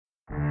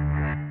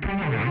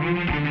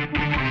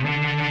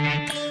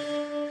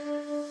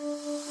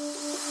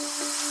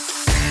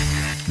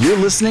You're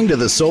listening to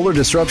the Solar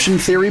Disruption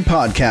Theory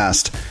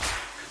podcast.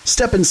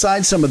 Step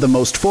inside some of the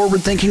most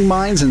forward-thinking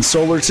minds in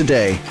solar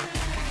today.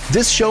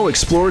 This show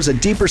explores a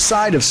deeper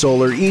side of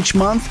solar each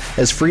month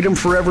as Freedom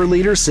Forever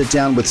leaders sit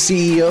down with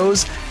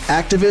CEOs,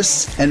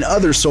 activists, and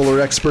other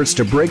solar experts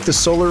to break the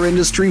solar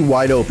industry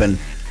wide open.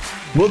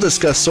 We'll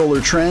discuss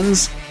solar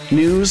trends,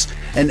 news,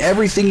 and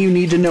everything you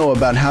need to know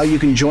about how you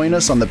can join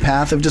us on the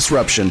path of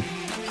disruption.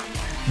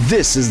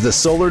 This is the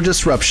Solar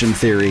Disruption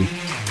Theory.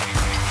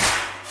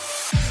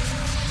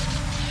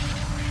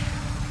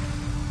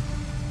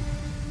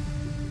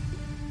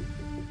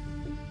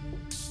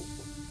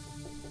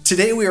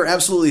 Today, we are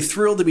absolutely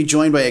thrilled to be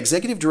joined by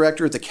Executive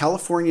Director at the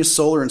California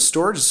Solar and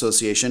Storage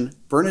Association,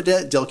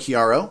 Bernadette Del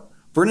Chiaro.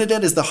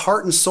 Bernadette is the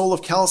heart and soul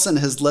of CalSA and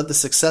has led the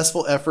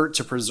successful effort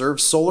to preserve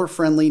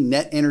solar-friendly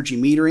net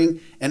energy metering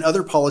and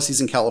other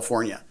policies in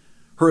California.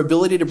 Her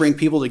ability to bring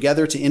people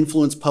together to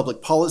influence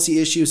public policy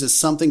issues is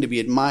something to be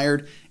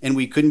admired, and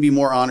we couldn't be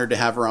more honored to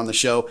have her on the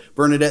show.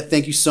 Bernadette,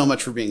 thank you so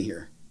much for being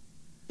here.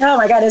 Oh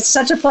my God, it's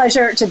such a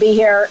pleasure to be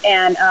here,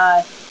 and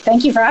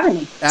thank you for having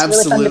me. It's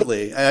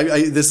absolutely.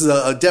 Really this is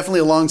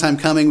definitely a long time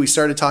coming. We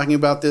started talking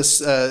about this,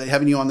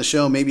 having you on the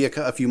show maybe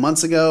a few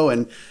months ago,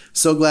 and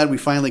so glad we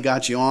finally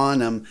got you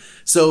on.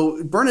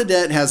 So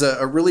Bernadette has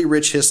a really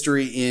rich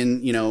history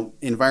in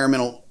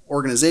environmental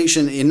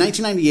organization. In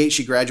 1998,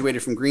 she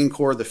graduated from Green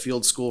Corps, the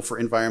Field School for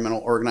Environmental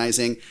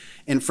Organizing.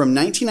 And from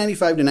 1995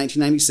 to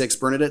 1996,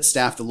 Bernadette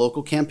staffed the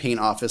local campaign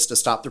office to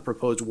stop the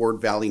proposed Ward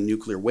Valley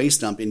nuclear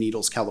waste dump in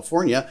Needles,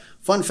 California.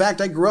 Fun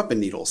fact, I grew up in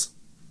Needles.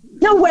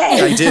 No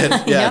way. I did.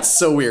 Yeah, It's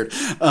so weird.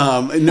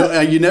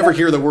 You never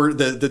hear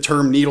the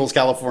term Needles,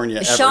 California,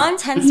 ever. Sean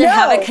tends to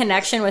have a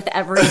connection with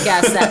every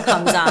guest that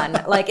comes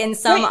on, like in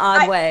some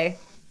odd way.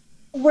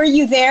 Were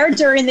you there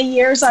during the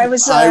years I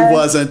was? I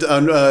wasn't. I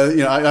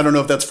don't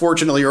know if that's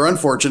fortunately or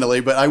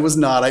unfortunately, but I was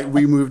not.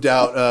 We moved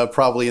out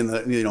probably in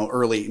the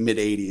early mid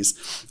 '80s.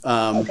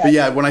 Okay. But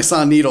yeah, when I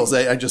saw Needles,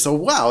 I just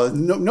thought, wow,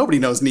 nobody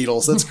knows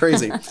Needles. That's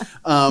crazy.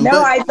 Our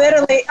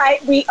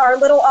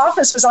little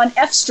office was on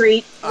F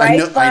Street.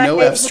 Right? I know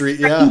F Street.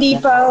 Yeah.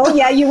 Depot.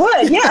 Yeah, you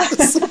would. Yeah.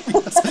 Yes.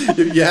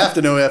 You have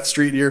to know F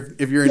Street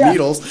if you're in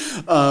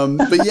Needles.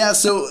 But yeah,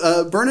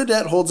 so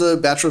Bernadette holds a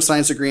Bachelor of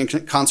Science degree in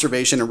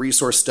Conservation and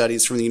Resource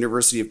Studies from the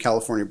University of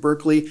California,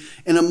 Berkeley.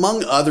 And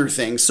among other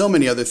things, so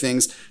many other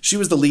things, she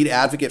was the lead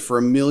advocate for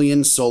 1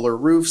 million solar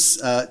roofs.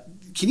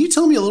 Can you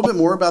tell me a little bit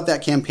more about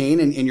that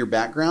campaign and your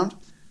background?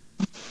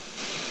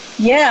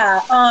 Yeah.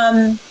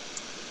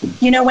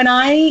 When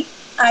I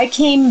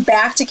came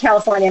back to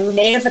California, I'm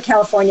native of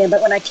California,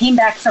 but when I came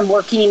back from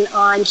working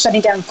on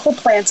shutting down coal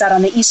plants out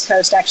on the East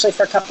Coast, actually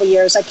for a couple of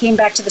years, I came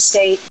back to the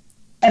state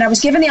and I was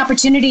given the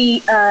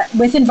opportunity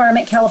with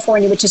Environment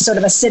California, which is sort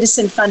of a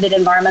citizen-funded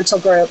environmental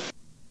group,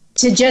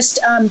 to just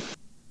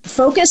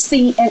focus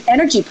the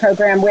energy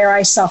program where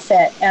I saw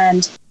fit.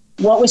 And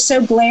what was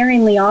so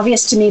glaringly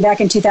obvious to me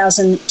back in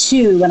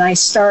 2002 when I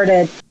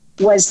started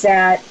was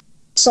that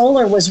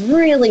solar was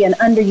really an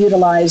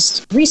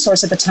underutilized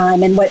resource at the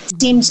time. And what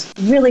seemed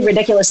really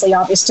ridiculously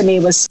obvious to me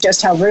was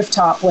just how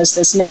rooftop was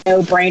this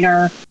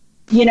no-brainer,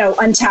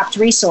 untapped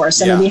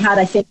resource. And we had,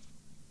 I think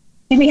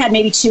we had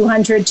maybe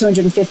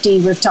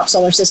 250 rooftop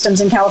solar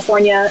systems in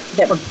California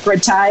that were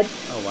grid tied.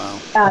 Oh,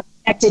 wow.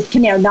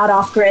 Connected, not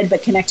off grid,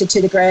 but connected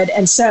to the grid.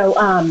 And so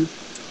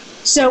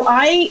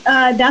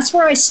that's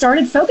where I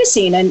started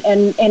focusing, and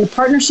in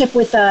partnership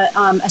with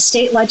a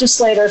state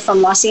legislator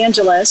from Los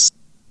Angeles,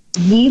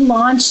 we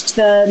launched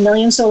the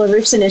Million Solar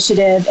Roofs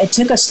Initiative. It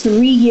took us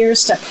 3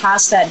 years to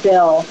pass that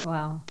bill.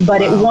 Wow.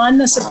 But it won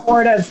the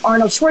support of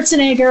Arnold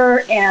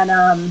Schwarzenegger,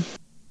 and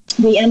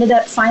we ended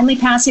up finally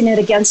passing it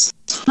against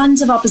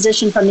tons of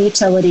opposition from the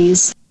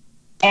utilities.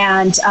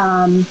 And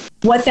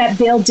what that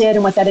bill did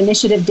and what that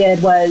initiative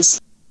did was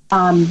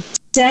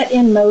set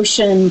in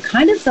motion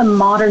kind of the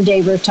modern day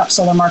rooftop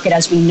solar market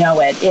as we know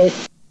it. It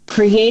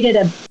created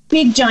a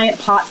big giant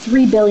pot,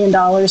 $3 billion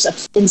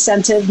of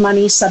incentive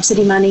money,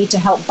 subsidy money to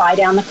help buy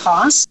down the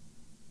cost.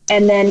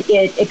 And then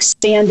it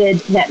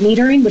expanded net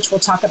metering, which we'll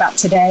talk about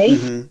today.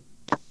 Mm-hmm.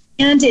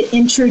 And it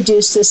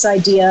introduced this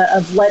idea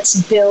of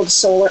let's build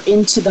solar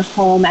into the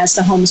home as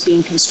the home's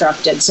being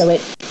constructed. So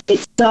it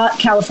got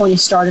California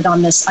started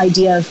on this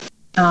idea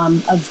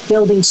of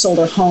building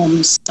solar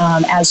homes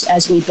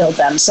as we build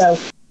them. So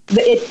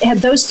it had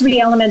those three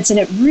elements, and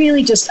it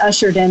really just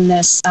ushered in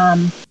this,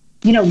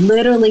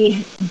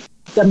 literally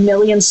the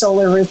Million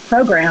Solar Roof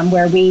program,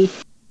 where we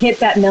hit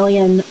that 1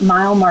 million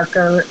mile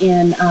marker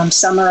in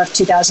summer of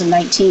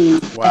 2019.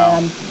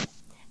 Wow.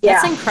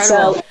 That's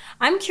incredible. So,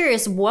 I'm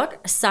curious,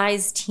 what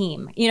size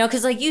team?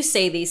 Because like you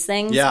say these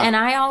things, and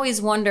I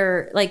always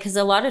wonder, because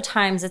a lot of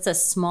times it's a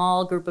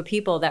small group of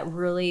people that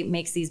really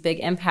makes these big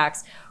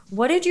impacts.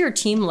 What did your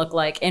team look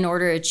like in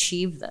order to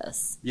achieve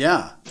this?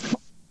 Yeah.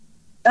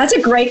 That's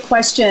a great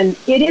question.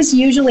 It is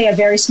usually a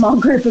very small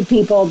group of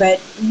people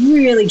that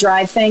really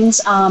drive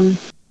things.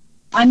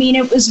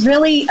 It was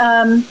really,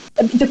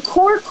 the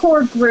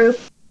core group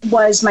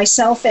was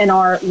myself and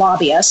our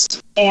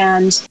lobbyist,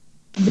 and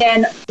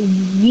then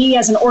we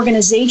as an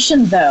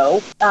organization,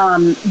 though,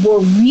 were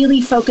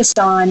really focused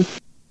on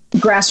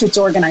grassroots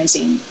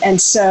organizing.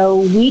 And so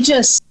we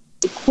just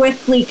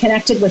quickly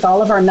connected with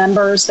all of our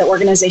members. The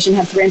organization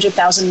had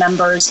 300,000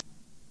 members.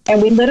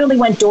 And we literally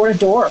went door to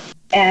door.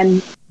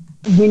 And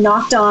we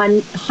knocked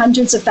on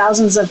hundreds of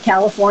thousands of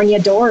California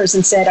doors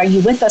and said, are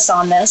you with us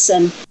on this?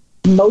 And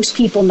most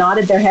people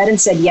nodded their head and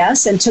said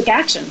yes and took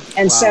action.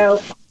 And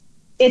so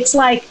it's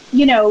like,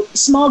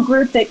 small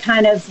group that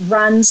kind of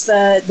runs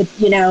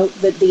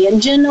the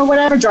engine or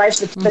whatever,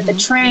 drives but the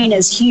train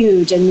is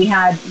huge. And we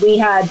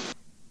had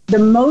the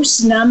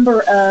most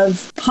number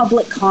of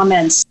public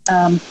comments,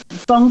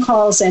 phone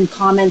calls and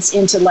comments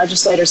into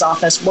legislators'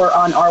 office were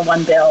on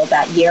R1 bill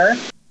that year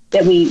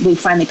that we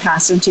finally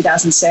passed in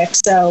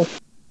 2006. So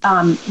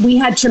we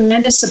had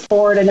tremendous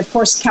support. And of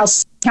course,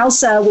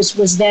 CALSA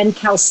was then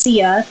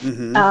CalSIA,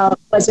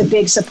 was a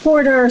big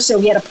supporter. So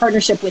we had a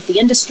partnership with the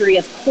industry,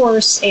 of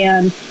course,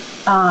 and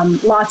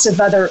lots of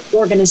other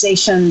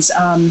organizations,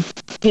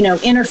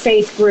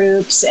 interfaith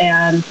groups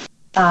and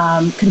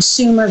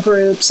consumer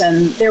groups.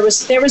 And there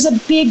was a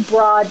big,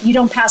 broad, you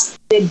don't pass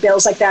big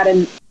bills like that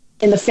in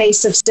the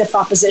face of stiff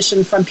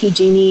opposition from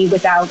PG&E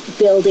without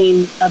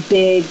building a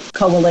big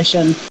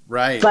coalition.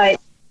 Right.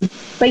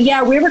 But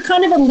yeah, we were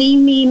kind of a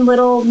lean, mean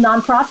little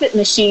nonprofit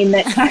machine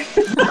that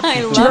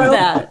I love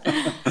that.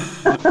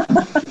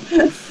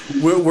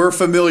 We're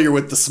familiar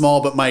with the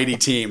small but mighty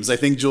teams. I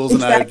think Jules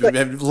and I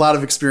have a lot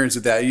of experience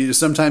with that.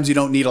 Sometimes you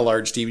don't need a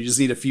large team. You just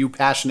need a few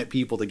passionate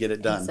people to get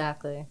it done.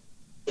 Exactly.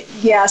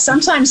 Yeah,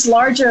 sometimes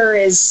larger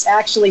is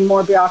actually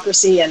more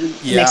bureaucracy and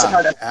makes it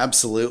harder.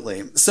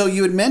 Absolutely. So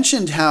you had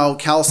mentioned how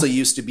CALSA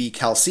used to be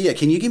CalSIA.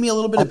 Can you give me a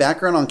little bit of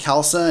background on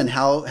CALSA and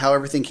how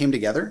everything came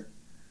together?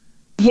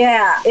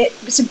 Yeah,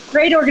 it's a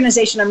great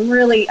organization. I'm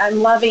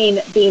loving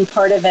being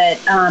part of it.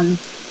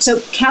 So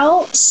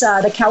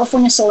CALSA, the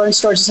California Solar and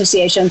Storage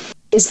Association,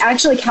 is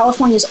actually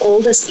California's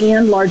oldest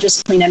and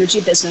largest clean energy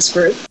business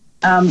group.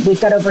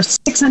 We've got over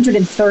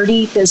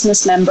 630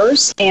 business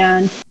members,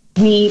 and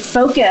we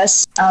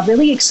focus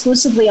really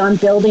exclusively on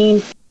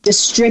building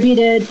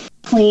distributed,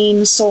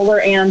 clean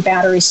solar and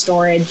battery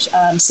storage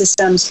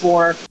systems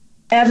for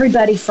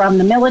everybody from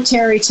the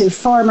military to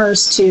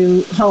farmers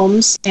to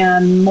homes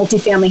and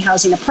multifamily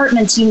housing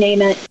apartments, you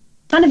name it.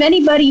 Kind of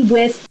anybody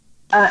with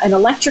an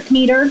electric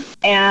meter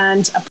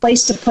and a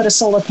place to put a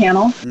solar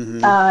panel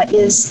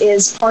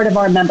is part of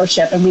our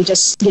membership. And we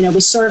just, we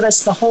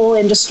service the whole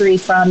industry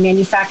from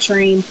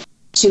manufacturing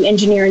to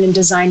engineering and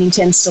designing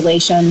to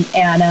installation.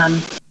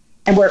 And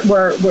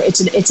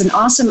it's an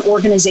awesome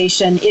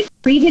organization.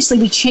 Previously,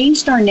 we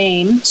changed our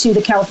name to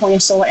the California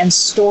Solar and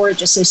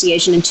Storage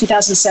Association in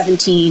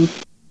 2017,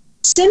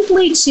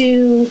 simply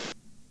to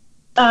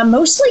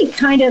mostly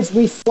kind of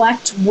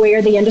reflect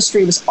where the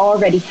industry was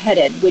already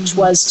headed, which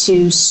was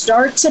to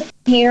start to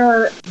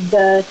pair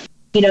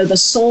the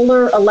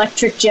solar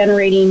electric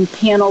generating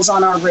panels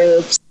on our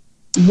roofs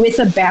with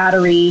a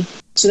battery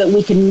so that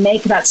we can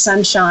make that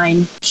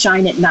sunshine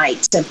shine at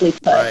night, simply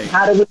put. Right.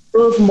 How do we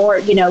move more,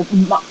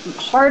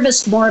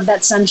 harvest more of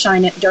that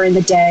sunshine during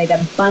the day,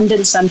 that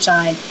abundant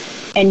sunshine,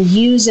 and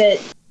use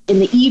it in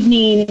the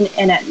evening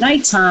and at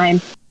nighttime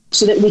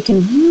so that we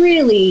can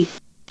really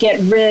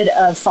get rid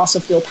of fossil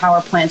fuel power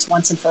plants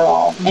once and for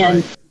all.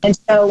 Right. And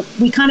so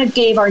we kind of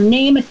gave our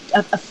name a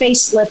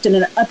facelift and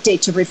an update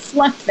to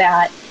reflect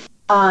that.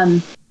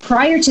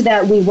 Prior to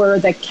that, we were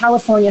the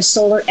California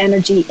Solar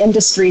Energy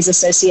Industries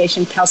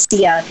Association,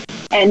 CalSIA,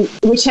 and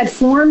which had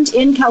formed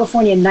in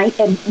California in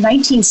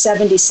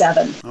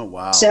 1977. Oh,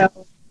 wow. So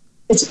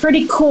it's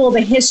pretty cool, the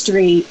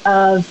history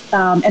of,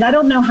 and I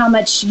don't know how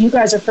much you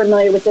guys are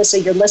familiar with this or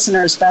your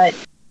listeners, but,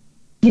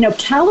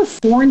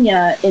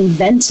 California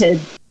invented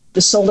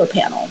the solar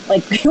panel.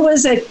 Like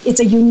it's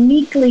a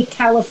uniquely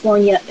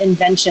California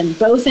invention,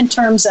 both in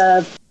terms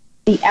of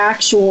the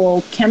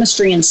actual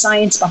chemistry and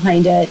science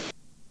behind it,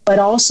 but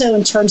also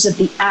in terms of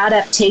the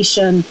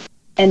adaptation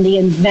and the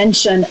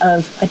invention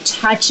of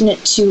attaching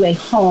it to a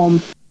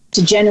home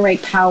to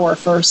generate power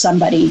for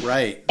somebody.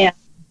 Right.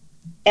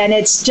 And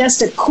it's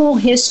just a cool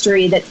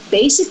history that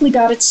basically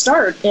got its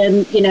start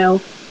in,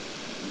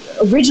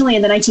 originally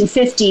in the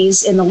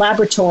 1950s in the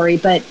laboratory,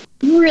 but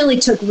really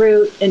took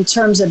root in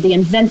terms of the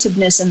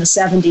inventiveness in the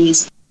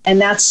 70s. And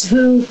that's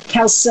who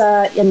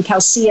CALSA and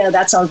CalSIA,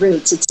 that's our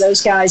roots. It's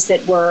those guys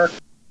that were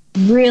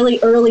really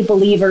early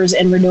believers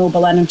in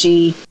renewable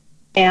energy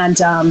and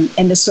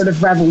this sort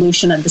of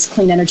revolution of this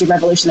clean energy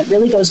revolution that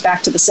really goes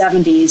back to the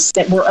 70s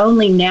that we're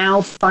only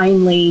now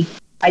finally,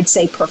 I'd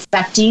say,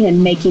 perfecting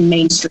and making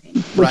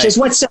mainstream, which is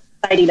what's so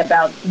exciting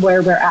about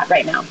where we're at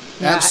right now.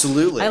 Yeah,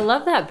 absolutely. I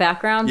love that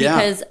background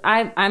because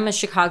I'm a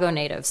Chicago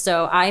native.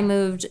 So I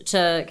moved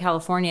to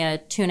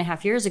California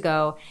 2.5 years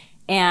ago.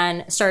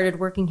 and started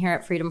working here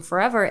at Freedom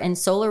Forever, and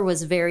solar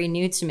was very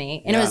new to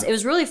me. And it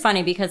was really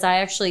funny because I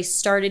actually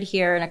started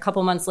here, and a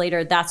couple months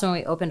later, that's when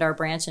we opened our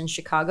branch in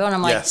Chicago. And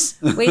I'm like,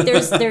 wait,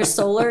 there's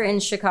solar in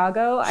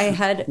Chicago?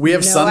 We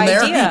have no sun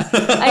idea.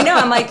 There? I know.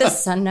 I'm like, the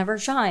sun never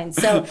shines.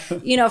 So,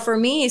 for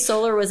me,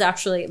 solar was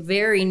actually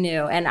very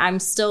new, and I'm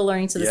still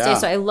learning to this day.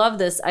 So I love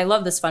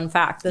this fun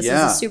fact. This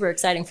is super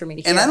exciting for me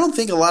to hear. And I don't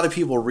think a lot of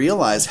people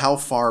realize how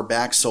far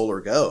back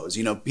solar goes.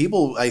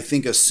 People, I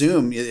think,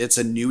 assume it's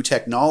a new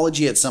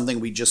technology. It's something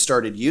we just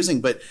started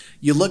using, but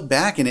you look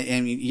back and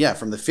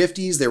from the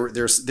 50s,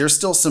 there's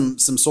still some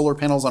solar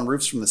panels on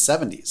roofs from the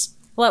 70s.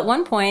 Well, at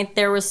one point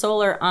there was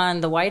solar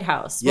on the White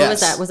House. What was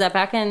that? Was that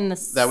back in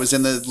the? That was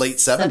in the late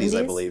 70s,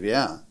 I believe.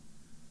 Yeah.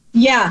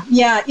 Yeah,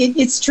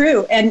 it's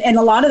true, and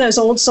a lot of those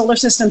old solar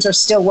systems are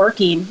still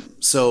working.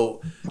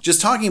 So,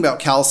 just talking about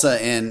CalSA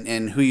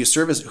and who you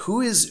service,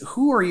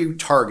 who are you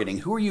targeting?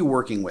 Who are you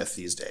working with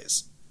these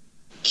days?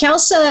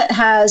 CalSA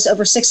has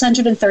over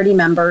 630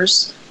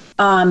 members.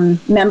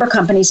 Member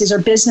companies. These are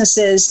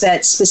businesses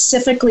that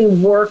specifically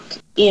work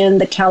in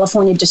the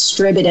California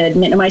distributed.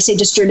 And when I say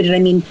distributed, I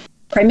mean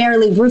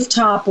primarily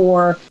rooftop,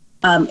 or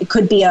it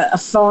could be a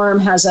farm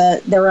has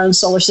their own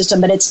solar system.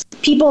 But it's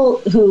people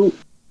who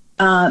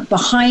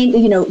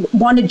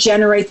want to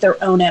generate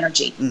their own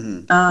energy.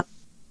 Mm-hmm.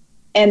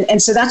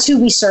 And so that's who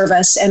we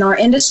service. And our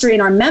industry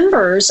and our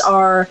members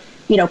are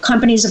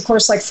companies, of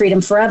course, like Freedom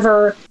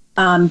Forever.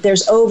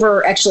 There's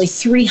over actually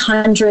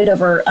 300,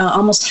 over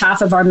almost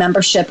half of our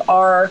membership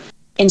are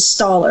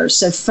installers.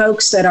 So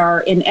folks that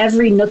are in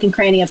every nook and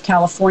cranny of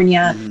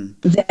California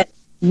that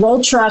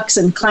roll trucks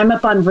and climb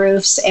up on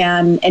roofs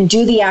and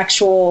do the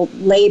actual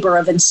labor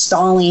of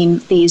installing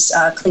these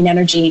clean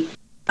energy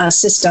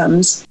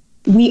systems.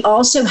 We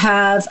also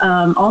have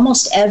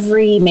almost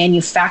every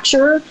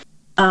manufacturer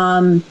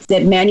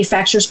that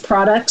manufactures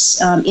products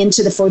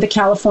for the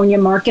California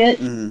market.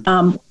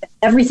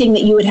 Everything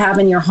that you would have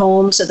in your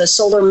home. So the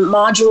solar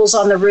modules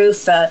on the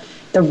roof,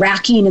 the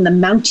racking and the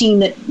mounting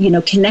that,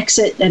 connects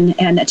it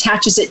and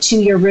attaches it to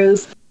your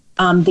roof,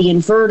 the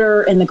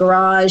inverter in the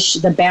garage,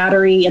 the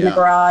battery in the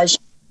garage.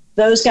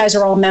 Those guys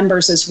are all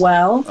members as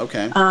well.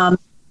 Okay.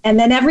 And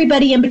then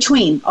everybody in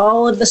between,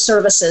 all of the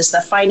services,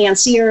 the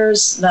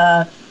financiers,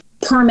 the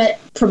permit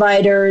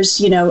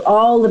providers,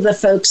 all of the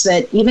folks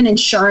that, even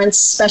insurance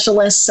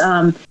specialists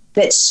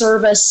that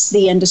service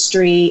the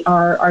industry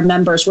are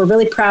members. We're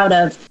really proud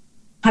of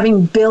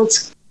having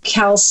built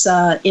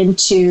CalSA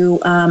into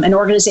an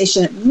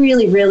organization that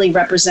really, really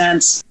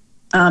represents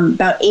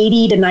about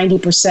 80 to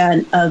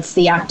 90% of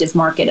the active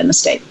market in the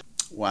state.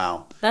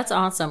 Wow. That's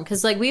awesome.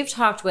 Because we've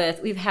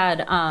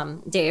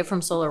had Dave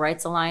from Solar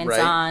Rights Alliance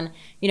on,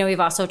 we've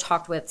also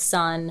talked with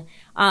Sun.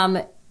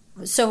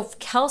 So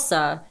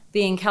CalSA,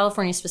 being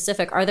California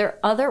specific, are there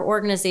other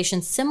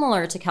organizations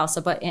similar to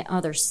CalSA but in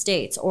other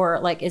states?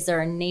 Or is there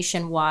a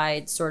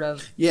nationwide sort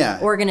of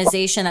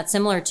organization that's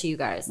similar to you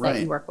guys that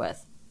you work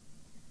with?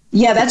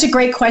 Yeah, that's a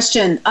great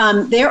question.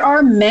 There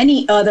are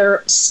many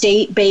other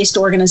state-based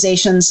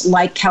organizations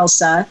like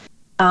CalSA,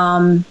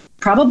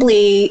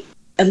 probably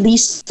at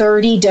least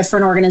 30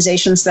 different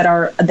organizations that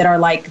are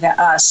like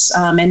us.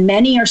 And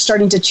many are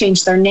starting to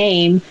change their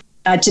name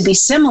to be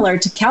similar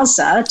to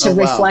CalSA to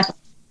reflect.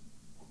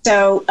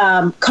 So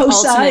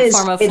COSA ultimate is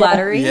form of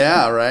flattery.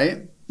 Yeah,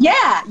 right.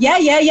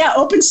 Yeah.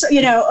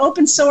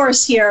 Open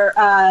source here.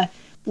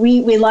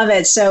 We love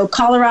it. So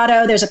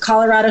Colorado, there's a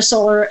Colorado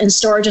Solar and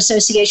Storage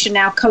Association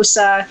now,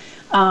 COSA.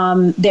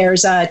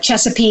 There's a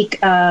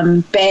Chesapeake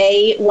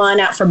Bay one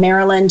out for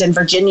Maryland and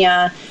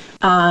Virginia.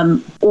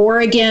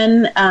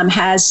 Oregon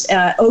has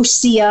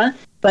OSEA,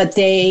 but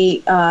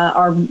they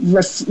are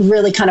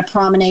really kind of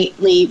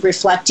prominently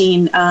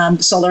reflecting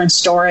solar and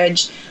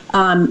storage.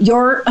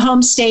 Your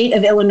home state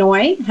of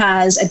Illinois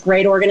has a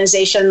great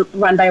organization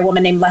run by a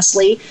woman named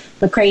Leslie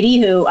McCready,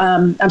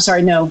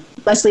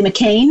 Leslie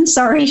McCain.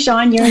 Sorry,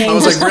 Sean, your name. I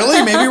was like,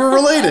 really? Maybe we're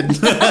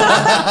related.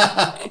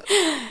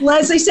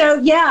 Leslie. So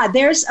yeah,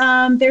 there's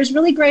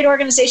really great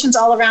organizations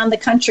all around the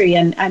country,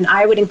 and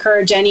I would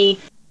encourage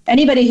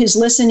anybody who's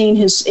listening,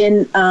 who's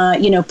in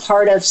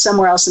part of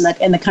somewhere else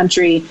in the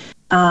country,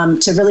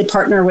 to really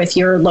partner with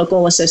your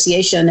local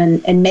association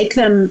and make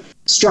them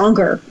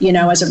stronger,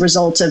 as a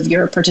result of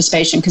your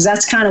participation, because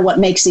that's kind of what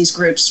makes these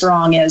groups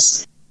strong,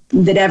 is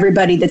that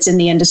everybody that's in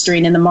the industry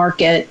and in the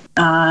market,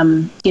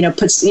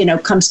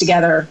 comes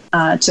together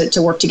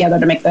to work together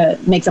to make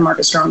the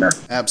market stronger.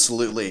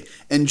 Absolutely.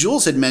 And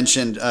Jules had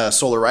mentioned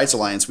Solar Rights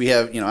Alliance. We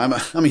have,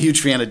 I'm a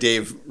huge fan of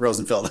Dave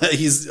Rosenfeld.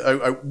 He's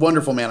a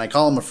wonderful man. I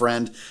call him a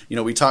friend.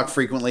 We talk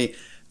frequently.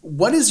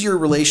 What is your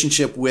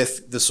relationship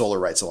with the Solar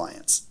Rights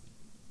Alliance?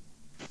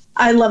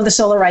 I love the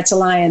Solar Rights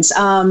Alliance.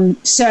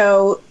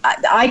 So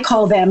I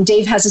call them,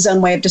 Dave has his own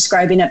way of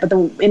describing it, but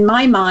in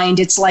my mind,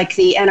 it's like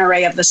the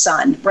NRA of the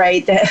sun,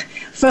 right?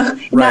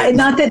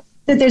 Not that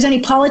there's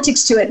any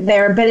politics to it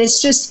there, but it's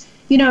just,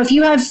 if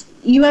you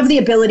have the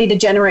ability to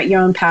generate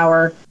your own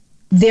power,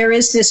 there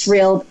is this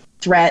real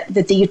threat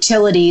that the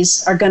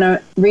utilities are going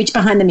to reach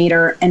behind the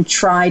meter and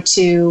try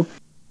to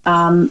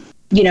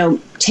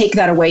take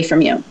that away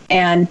from you.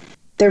 And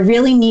there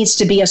really needs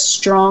to be a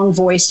strong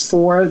voice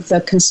for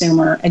the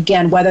consumer.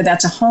 Again, whether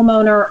that's a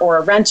homeowner or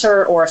a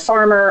renter or a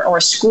farmer or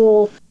a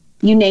school,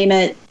 you name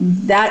it,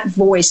 that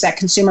voice, that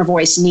consumer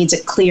voice needs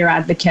a clear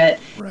advocate.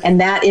 Right. And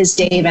that is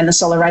Dave and the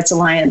Solar Rights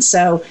Alliance.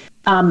 So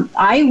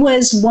I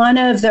was one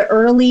of the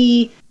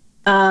early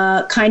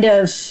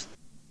adopters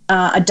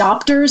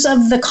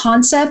of the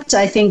concept,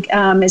 I think,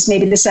 is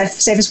maybe the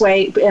safest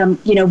way.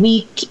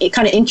 We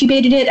kind of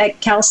incubated it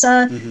at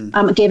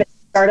CALSA, gave it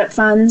startup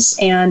funds,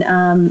 and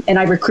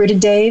I recruited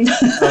Dave.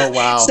 Oh,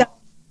 wow.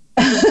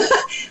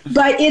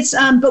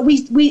 But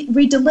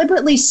we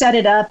deliberately set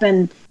it up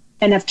and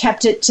have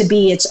kept it to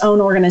be its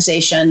own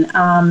organization.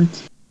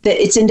 That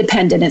it's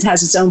independent. It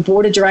has its own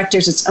board of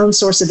directors, its own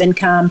source of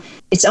income,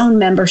 its own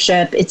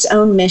membership, its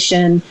own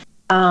mission.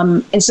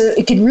 And so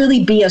it could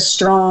really be a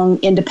strong,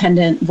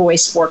 independent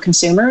voice for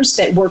consumers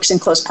that works in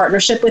close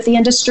partnership with the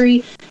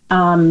industry,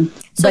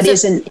 but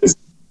is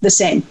the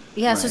same.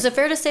 Yeah. Right. So is it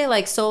fair to say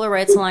like Solar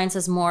Rights Alliance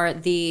is more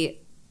the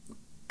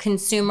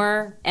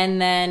consumer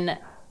and then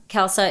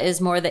CALSA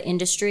is more the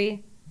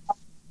industry?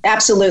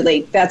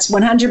 Absolutely. That's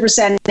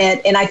 100%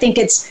 it. And I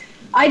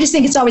just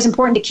think it's always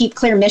important to keep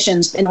clear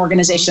missions in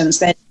organizations,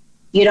 that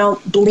you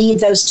don't bleed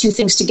those two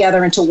things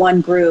together into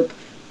one group,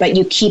 but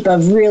you keep a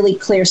really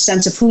clear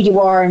sense of who you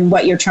are and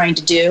what you're trying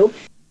to do.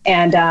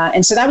 And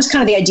so that was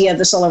kind of the idea of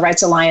the Solar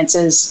Rights Alliance,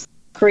 is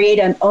create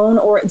its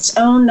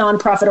own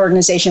nonprofit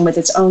organization with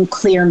its own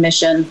clear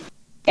mission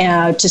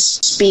to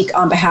speak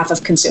on behalf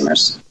of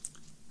consumers.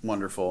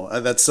 Wonderful.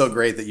 That's so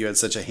great that you had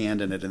such a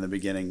hand in it in the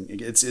beginning.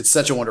 It's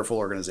such a wonderful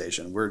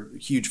organization. We're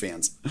huge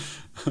fans.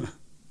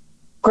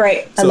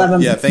 Great. I love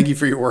them. Yeah. Thank you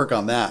for your work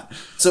on that.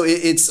 So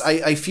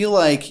I feel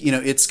like,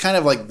 it's kind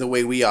of like the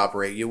way we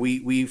operate.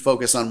 We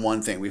focus on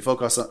one thing. We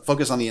focus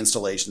on the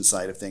installation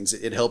side of things.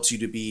 It helps you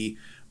to be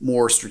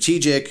more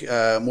strategic,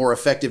 more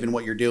effective in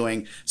what you're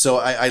doing. So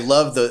I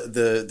love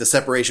the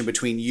separation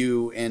between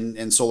you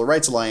and Solar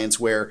Rights Alliance,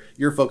 where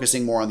you're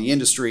focusing more on the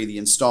industry, the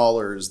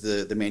installers,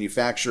 the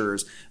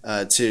manufacturers,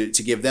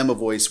 to give them a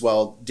voice,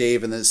 while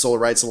Dave and the Solar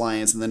Rights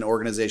Alliance and then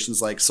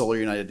organizations like Solar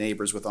United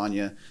Neighbors with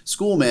Anya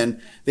Schoolman,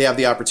 they have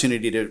the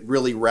opportunity to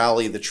really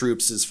rally the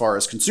troops as far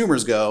as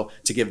consumers go,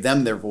 to give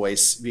them their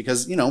voice,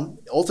 because,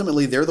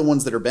 ultimately they're the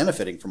ones that are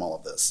benefiting from all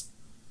of this.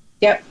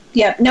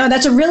 Yep. No,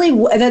 that's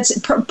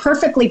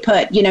perfectly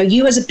put.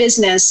 You as a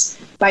business,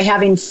 by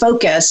having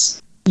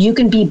focus, you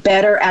can be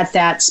better at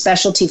that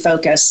specialty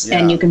focus,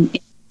 and you can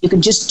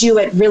just do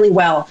it really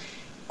well.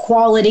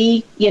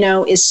 Quality,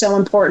 is so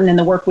important in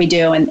the work we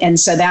do. And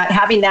so that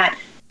having that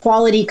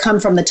quality come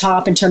from the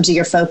top in terms of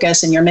your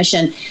focus and your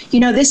mission,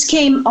 this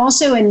came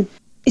also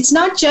it's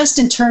not just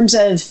in terms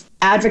of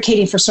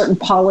advocating for certain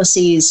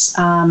policies,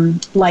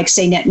 like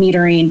say net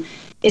metering.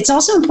 It's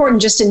also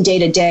important just in day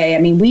to day. I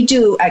mean, we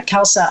do at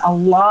CALSA a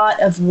lot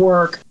of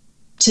work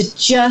to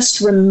just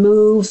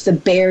remove the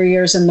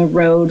barriers in the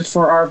road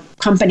for our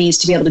companies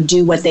to be able to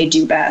do what they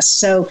do best.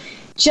 So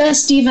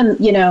just even,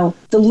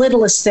 the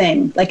littlest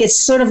thing, like it's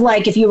sort of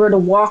like if you were to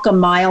walk a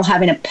mile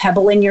having a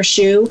pebble in your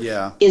shoe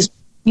is,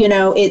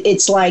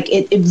 it's like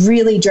it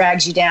really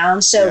drags you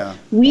down. So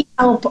we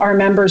help our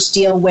members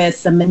deal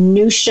with the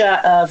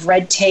minutia of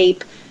red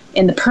tape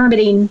in the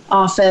permitting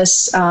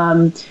office.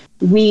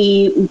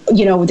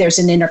 There's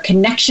an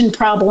interconnection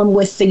problem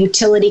with the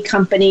utility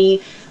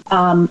company,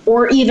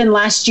 or even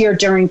last year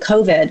during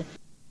COVID,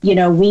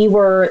 we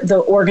were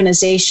the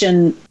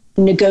organization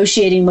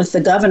negotiating with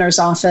the governor's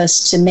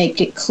office to make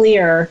it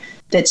clear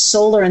that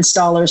solar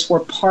installers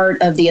were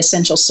part of the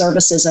essential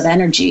services of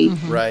energy,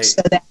 right?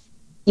 So that,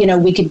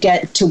 we could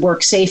get to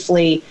work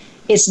safely.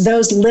 It's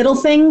those little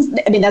things.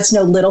 I mean, that's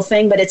no little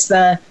thing, but it's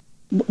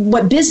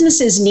what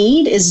businesses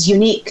need is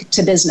unique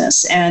to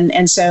business.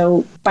 And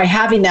so by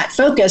having that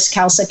focus,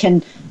 CALSA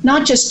can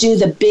not just do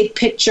the big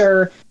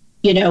picture,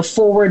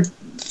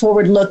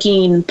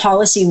 forward-looking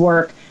policy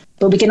work,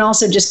 but we can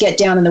also just get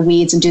down in the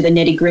weeds and do the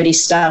nitty-gritty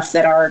stuff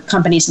that our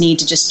companies need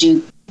to just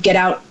get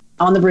out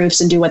on the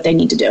roofs and do what they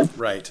need to do.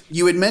 Right.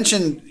 You had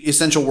mentioned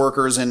essential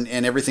workers and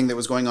everything that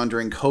was going on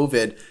during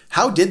COVID.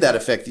 How did that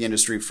affect the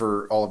industry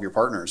for all of your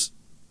partners?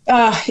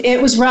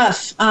 It was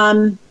rough.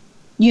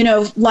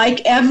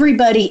 Like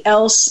everybody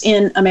else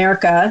in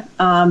America,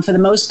 for the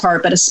most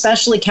part, but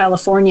especially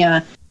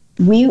California,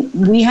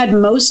 we had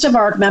most of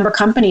our member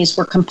companies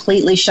were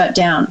completely shut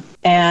down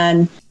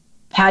and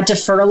had to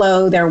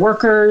furlough their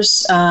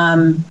workers.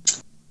 And,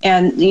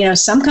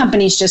 some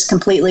companies just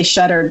completely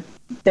shuttered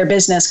their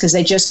business because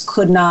they just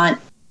could not,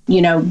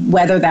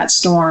 weather that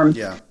storm.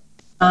 Yeah.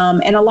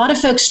 And a lot of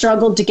folks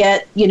struggled to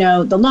get,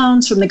 the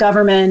loans from the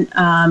government.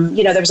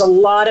 There was a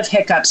lot of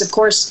hiccups. Of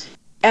course,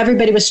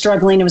 everybody was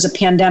struggling. It was a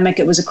pandemic.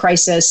 It was a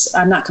crisis.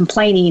 I'm not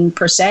complaining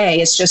per se.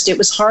 It's just, it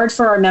was hard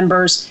for our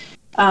members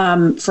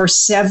for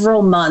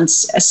several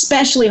months,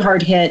 especially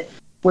hard hit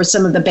were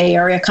some of the Bay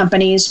Area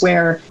companies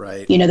where,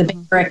 right. The Bay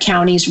Area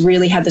counties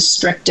really had the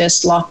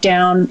strictest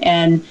lockdown.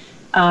 And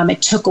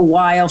it took a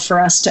while for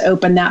us to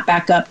open that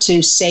back up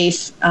to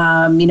safe,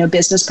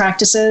 business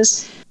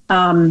practices.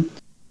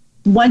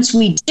 once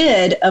we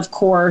did, of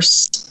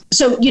course,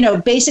 so,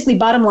 basically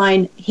bottom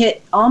line,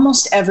 hit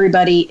almost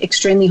everybody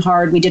extremely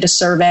hard. We did a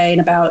survey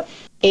and about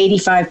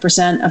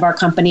 85% of our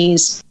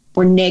companies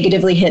were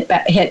negatively hit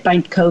by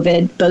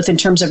COVID, both in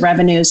terms of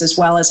revenues as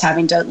well as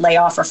having to lay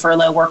off or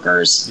furlough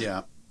workers.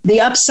 Yeah. The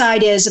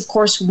upside is, of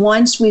course,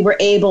 once we were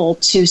able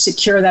to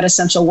secure that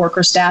essential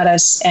worker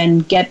status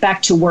and get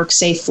back to work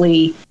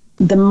safely,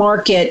 the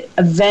market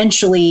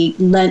eventually,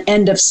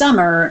 end of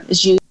summer,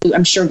 as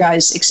I'm sure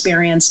guys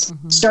experienced,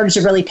 started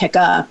to really pick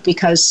up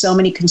because so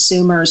many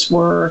consumers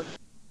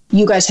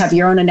you guys have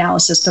your own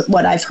analysis, but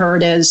what I've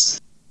heard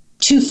is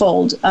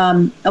twofold.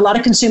 A lot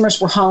of consumers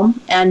were home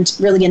and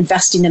really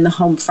investing in the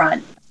home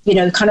front.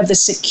 Kind of the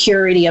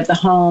security of the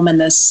home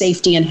and the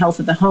safety and health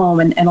of the home.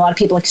 And a lot of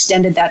people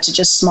extended that to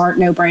just smart,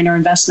 no-brainer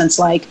investments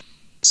like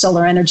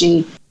solar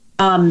energy.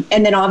 And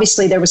then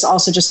obviously there was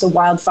also just the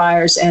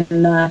wildfires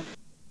and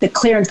the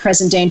clear and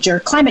present danger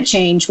climate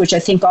change, which I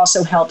think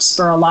also helps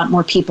spur a lot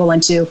more people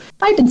into,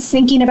 I've been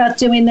thinking about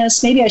doing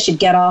this. Maybe I should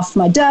get off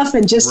my duff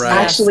and just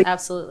actually. Yes,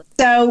 absolutely.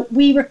 So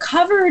we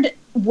recovered.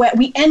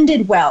 We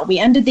ended well. We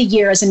ended the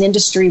year as an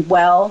industry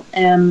well,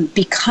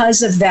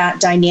 because of that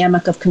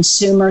dynamic of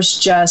consumers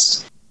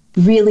just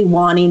really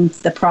wanting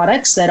the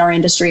products that our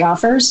industry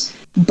offers.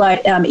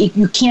 But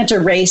you can't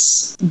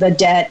erase the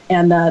debt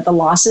and the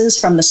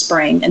losses from the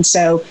spring. And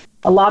so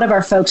a lot of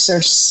our folks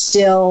are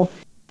still,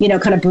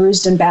 kind of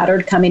bruised and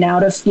battered coming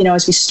out of,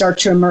 as we start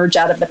to emerge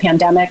out of the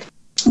pandemic,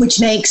 which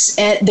makes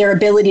their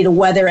ability to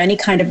weather any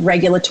kind of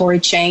regulatory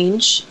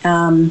change,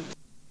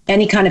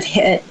 any kind of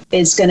hit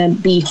is going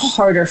to be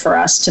harder for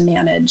us to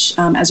manage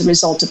as a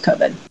result of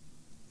COVID.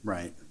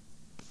 Right.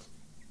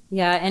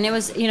 Yeah. And it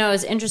was, it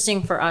was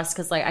interesting for us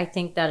because I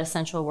think that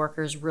essential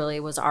workers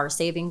really was our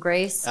saving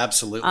grace.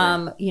 Absolutely.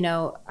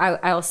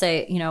 I'll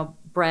say,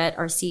 Brett,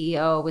 our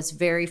CEO, was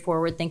very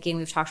forward thinking.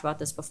 We've talked about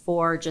this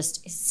before,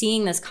 just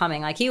seeing this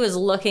coming. Like he was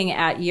looking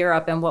at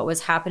Europe and what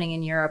was happening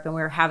in Europe. And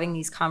we were having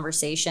these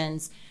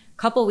conversations a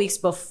couple weeks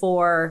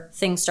before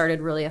things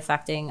started really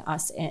affecting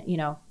us,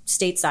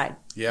 stateside.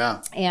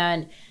 Yeah.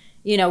 And,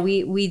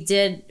 we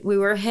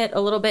were hit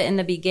a little bit in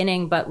the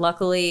beginning, but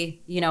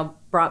luckily,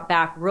 brought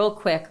back real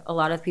quick a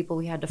lot of people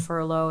we had to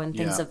furlough and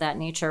things of that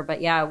nature.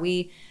 But yeah,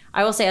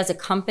 I will say as a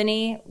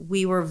company,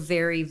 we were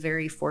very,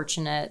 very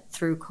fortunate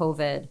through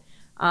COVID.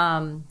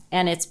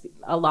 And it's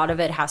a lot of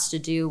it has to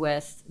do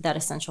with that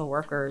essential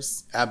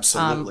workers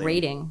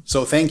rating.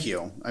 So thank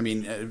you. I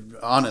mean,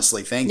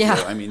 honestly, thank you.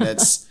 I mean,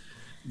 that's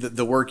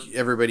the work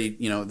everybody,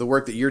 the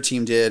work that your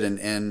team did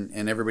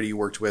and everybody you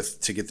worked with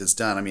to get this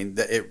done. I mean,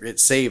 it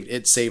saved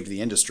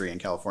the industry in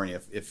California,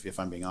 if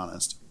I'm being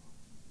honest.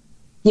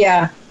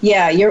 Yeah.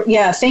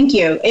 Thank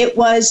you. It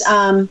was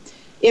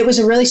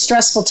a really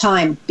stressful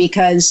time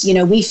because,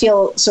 we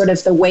feel sort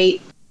of the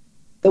weight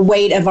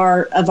of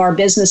our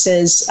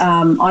businesses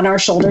on our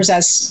shoulders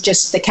as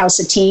just the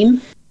CAUSA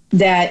team,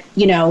 that,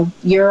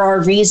 you're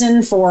our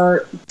reason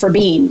for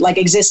being, like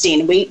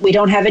existing. We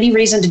don't have any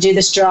reason to do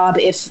this job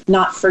if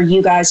not for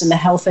you guys and the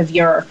health of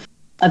your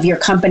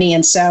company.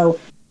 And so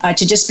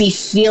to just be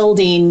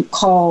fielding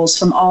calls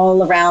from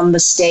all around the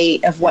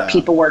state of what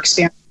people were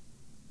experiencing,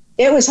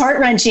 it was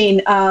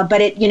heart-wrenching,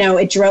 but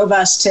it drove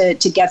us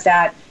to get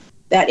that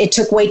it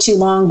took way too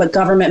long, but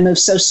government moved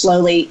so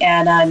slowly.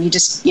 And you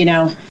just,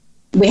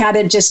 we had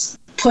to just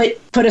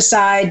put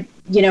aside,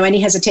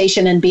 any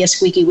hesitation and be a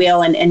squeaky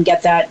wheel and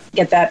get that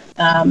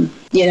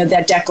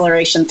that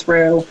declaration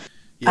through.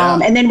 Yeah.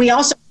 And then we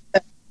also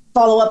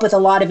follow up with a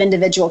lot of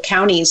individual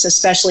counties,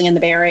 especially in the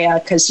Bay Area,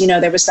 because,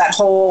 there was that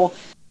whole,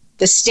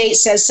 the state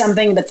says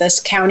something, but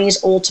the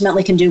counties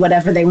ultimately can do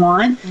whatever they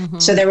want. Mm-hmm.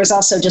 So there was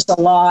also just a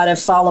lot of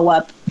follow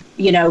up,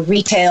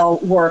 retail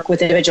work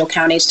with individual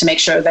counties to make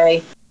sure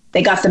they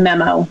got the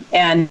memo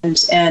and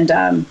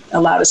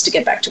allowed us to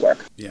get back to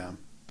work. Yeah.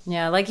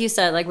 Yeah, like you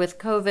said, like with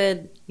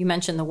COVID, you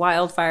mentioned the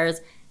wildfires.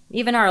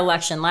 Even our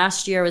election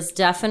last year was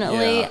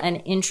definitely an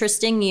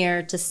interesting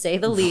year, to say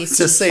the least.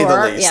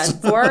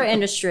 For our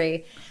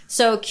industry.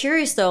 So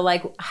curious though,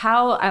 like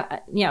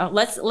how,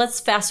 let's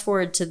fast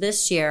forward to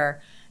this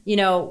year.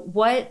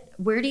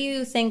 Where do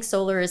you think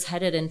solar is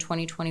headed in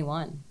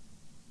 2021?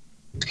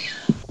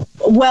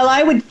 Well,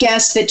 I would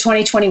guess that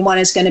 2021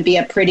 is going to be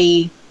a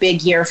pretty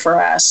big year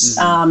for us.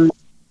 Mm-hmm.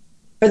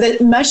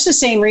 For much the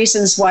same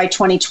reasons why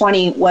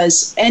 2020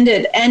 was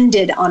ended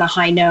on a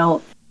high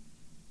note.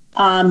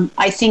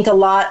 I think a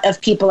lot of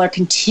people are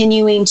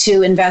continuing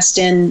to invest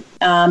in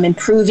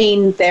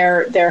improving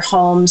their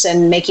homes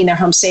and making their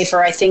homes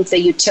safer. I think the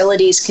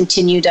utilities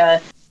continue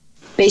to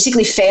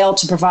basically fail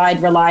to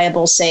provide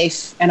reliable,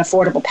 safe, and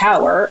affordable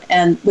power,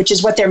 and which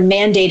is what they're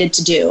mandated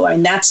to do. I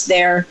mean, that's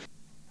their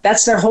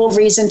whole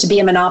reason to be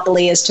a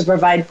monopoly, is to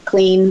provide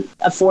clean,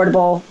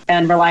 affordable,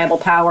 and reliable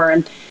power.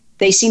 And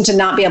they seem to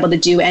not be able to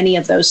do any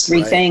of those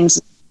three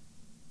things.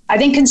 I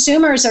think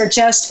consumers are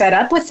just fed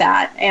up with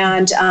that,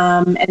 and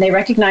they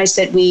recognize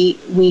that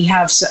we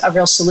have a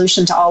real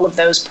solution to all of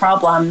those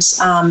problems.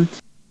 And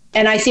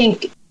I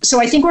think So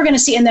I think we're going to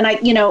see, and then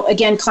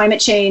again, climate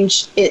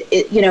change,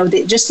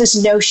 just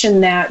this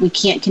notion that we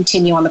can't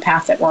continue on the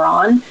path that we're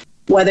on,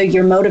 whether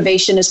your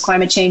motivation is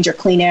climate change or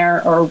clean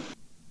air or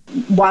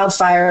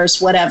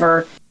wildfires,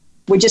 whatever.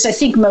 I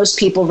think most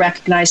people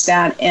recognize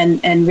that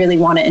and really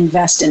want to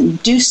invest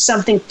and do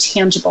something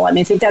tangible. I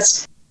mean, I think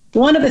that's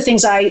one of the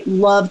things I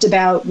loved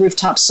about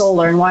rooftop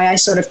solar and why I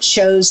sort of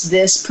chose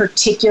this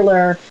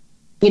particular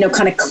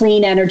kind of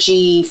clean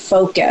energy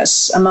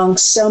focus among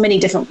so many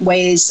different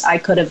ways I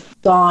could have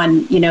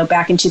gone,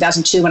 back in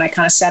 2002 when I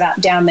kind of set out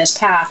down this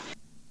path.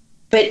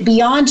 But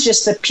beyond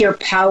just the pure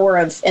power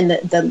of and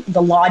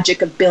the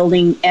logic of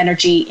building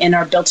energy in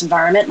our built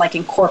environment, like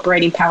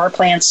incorporating power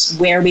plants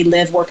where we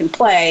live, work, and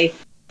play,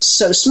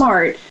 so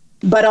smart,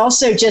 but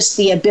also just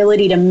the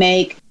ability to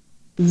make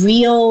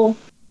real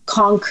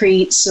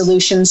concrete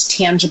solutions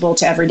tangible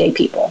to everyday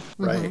people.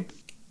 Right.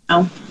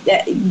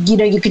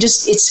 You could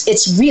just,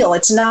 it's real.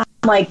 It's not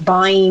like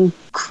buying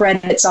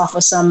credits off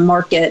of some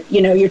market,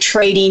 you're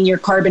trading your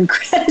carbon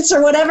credits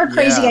or whatever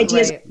crazy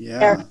ideas. Right.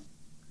 Yeah.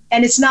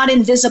 And it's not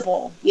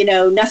invisible,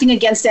 nothing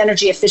against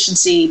energy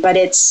efficiency, but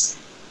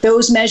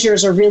those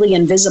measures are really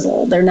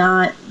invisible. They're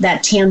not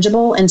that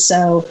tangible. And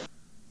so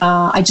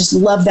I just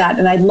love that.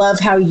 And I love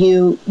how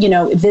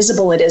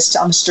visible it is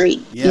on the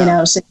street,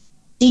 so see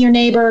your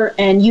neighbor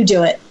and you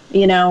do it,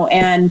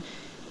 and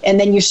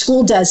then your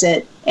school does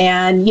it.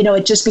 And,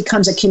 it just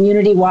becomes a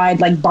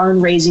community-wide, like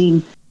barn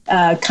raising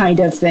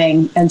kind of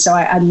thing. And so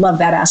I love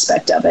that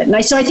aspect of it.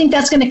 And so I think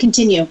that's going to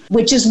continue,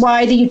 which is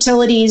why the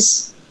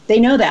utilities,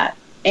 they know that.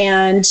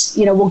 And,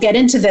 we'll get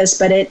into this,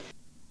 but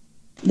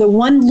the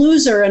one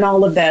loser in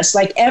all of this,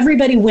 like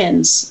everybody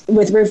wins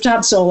with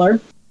rooftop solar.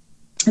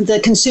 The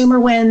consumer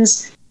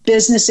wins,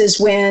 businesses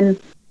win,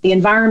 the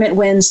environment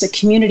wins, the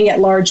community at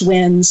large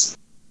wins.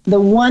 The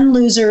one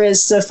loser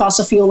is the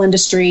fossil fuel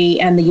industry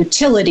and the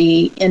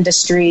utility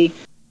industry.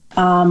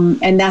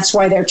 And that's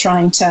why they're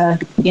trying to,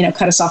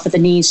 cut us off at the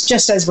knees,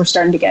 just as we're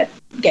starting to get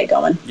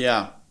going.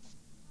 Yeah.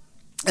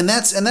 And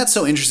that's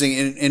so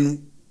interesting.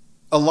 And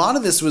a lot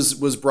of this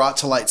was brought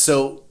to light.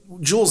 So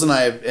Jules and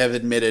I have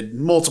admitted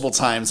multiple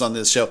times on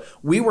this show,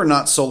 we were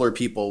not solar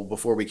people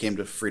before we came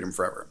to Freedom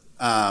Forever.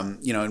 And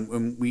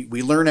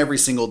we learn every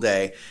single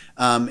day.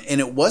 And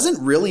it wasn't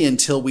really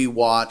until we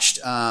watched,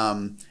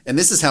 and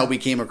this is how we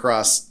came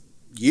across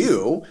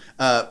you,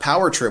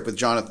 Power Trip with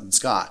Jonathan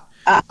Scott.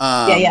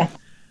 Yeah.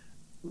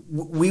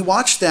 We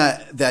watched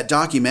that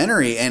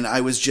documentary, and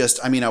I was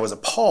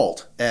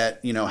appalled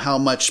at, how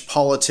much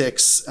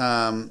politics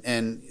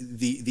and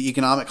the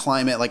economic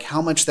climate, like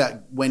how much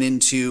that went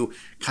into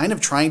kind of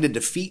trying to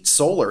defeat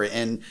solar.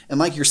 And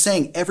like you're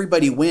saying,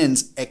 everybody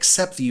wins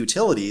except the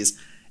utilities.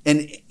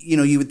 And,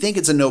 you would think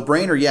it's a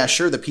no-brainer. Yeah,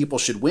 sure, the people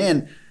should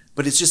win,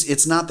 but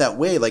it's not that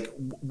way. Like,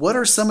 what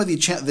are some of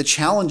the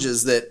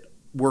challenges that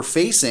we're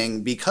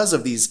facing because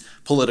of these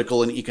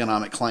political and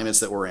economic climates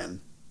that we're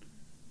in?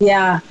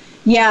 Yeah.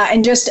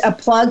 And just a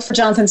plug for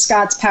Jonathan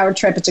Scott's Power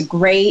Trip. It's a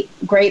great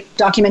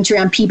documentary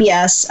on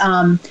PBS.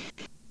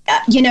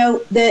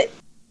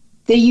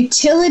 The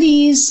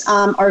utilities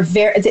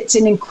it's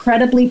an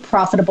incredibly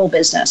profitable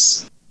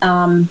business.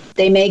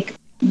 They make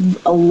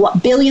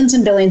billions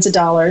and billions of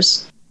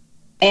dollars,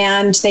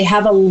 and they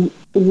have a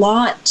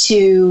lot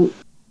to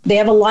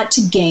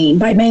gain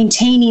by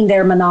maintaining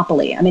their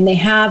monopoly. I mean, they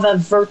have a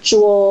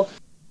virtual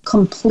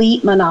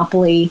complete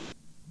monopoly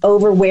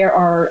over where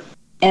our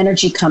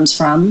energy comes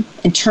from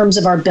in terms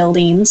of our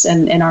buildings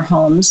and our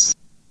homes.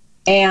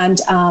 And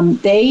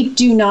they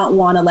do not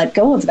want to let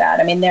go of that.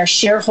 I mean, they're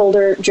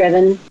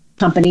shareholder-driven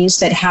companies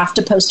that have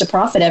to post a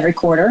profit every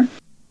quarter.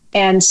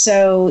 And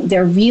so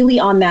they're really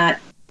on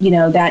that,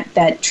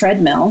 that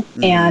treadmill.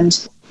 Mm-hmm.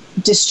 And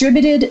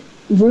distributed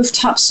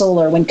rooftop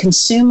solar, when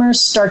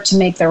consumers start to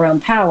make their own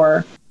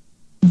power,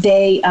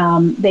 they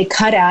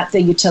cut at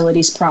the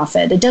utilities'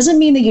 profit. It doesn't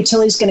mean the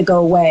utility is going to go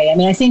away. I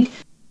mean, I think,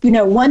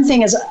 one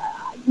thing is,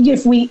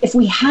 if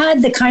we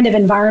had the kind of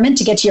environment,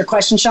 to get to your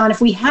question, Sean, if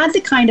we had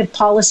the kind of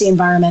policy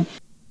environment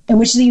in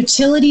which the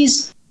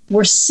utilities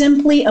were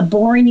simply a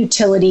boring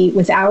utility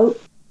without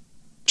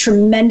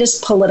tremendous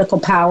political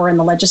power in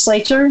the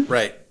legislature,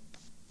 right?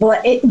 Well,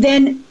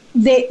 then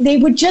they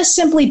would just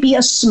simply be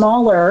a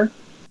smaller,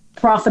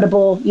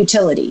 profitable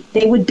utility.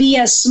 They would be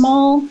as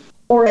small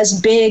or as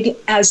big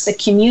as the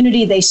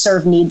community they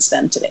serve needs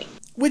them to be.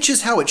 Which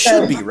is how it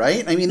should be,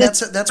 right? I mean,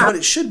 that's what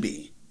it should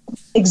be.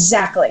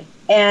 Exactly.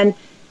 And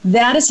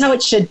that is how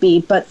it should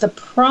be. But the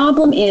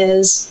problem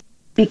is,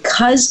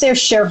 because they're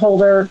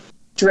shareholder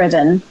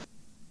driven,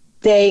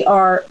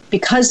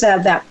 because they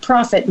have that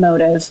profit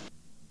motive,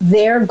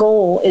 their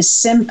goal is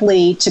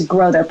simply to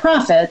grow their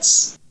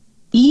profits,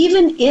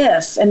 even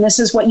if, and this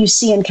is what you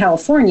see in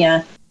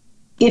California,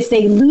 if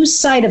they lose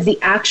sight of the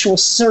actual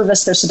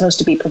service they're supposed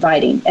to be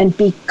providing. And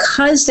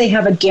because they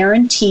have a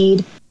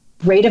guaranteed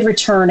rate of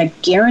return, a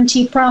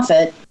guaranteed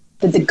profit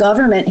that the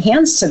government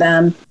hands to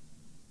them,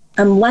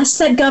 unless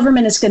that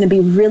government is going to be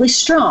really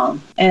strong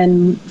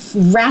and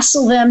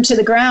wrestle them to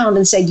the ground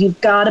and say,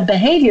 you've got to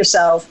behave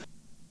yourself,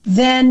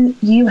 then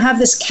you have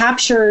this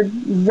captured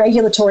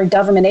regulatory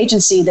government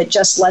agency that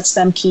just lets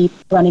them keep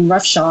running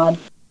roughshod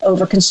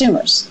over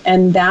consumers.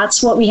 And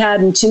that's what we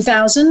had in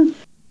 2000,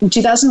 in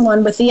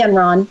 2001 with the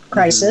Enron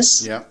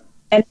crisis,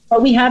 and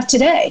what we have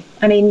today.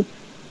 I mean,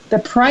 the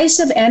price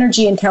of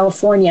energy in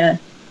California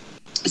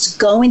is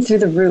going through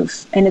the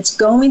roof, and it's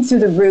going through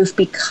the roof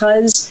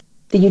because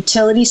the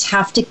utilities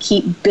have to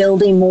keep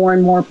building more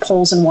and more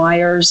poles and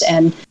wires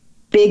and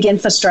big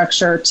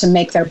infrastructure to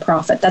make their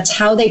profit. That's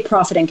how they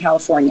profit in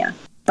California,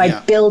 by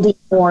building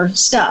more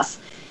stuff.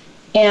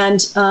 And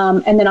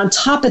then on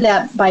top of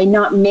that, by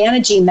not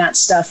managing that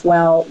stuff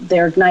well,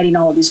 they're igniting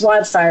all of these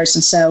wildfires.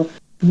 And so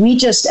we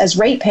just, as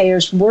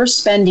ratepayers, we're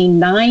spending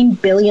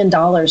 $9 billion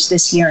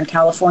this year in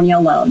California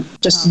alone,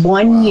 just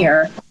one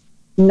year,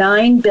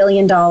 $9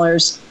 billion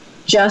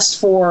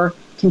just for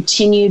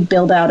continued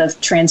build out of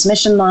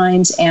transmission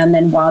lines and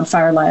then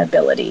wildfire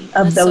liability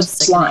of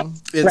those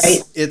lines.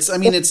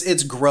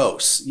 It's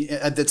gross.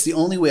 That's the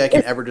only way I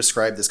can ever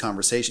describe this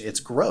conversation.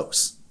 It's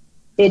gross.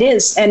 It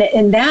is.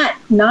 And that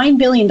 $9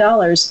 billion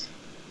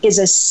is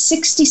a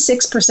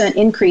 66%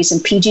 increase in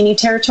PG&E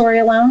territory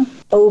alone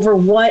over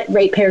what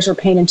ratepayers were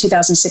paying in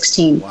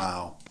 2016.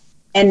 Wow.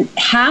 And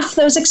half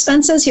those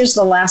expenses, here's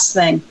the last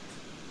thing,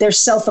 they're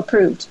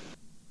self-approved.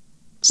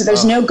 So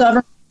there's no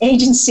government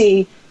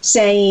agency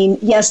saying,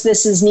 yes,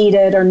 this is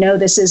needed, or no,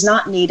 this is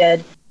not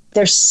needed.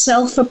 They're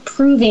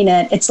self-approving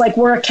it. It's like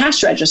we're a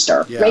cash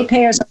register. Yeah.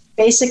 Ratepayers are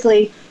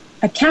basically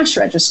a cash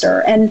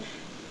register. And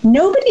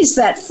nobody's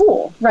that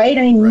fool, right?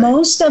 I mean,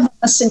 most of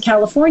us in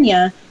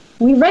California,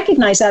 we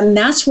recognize that. And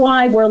that's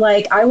why we're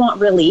like, I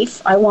want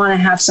relief. I want to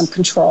have some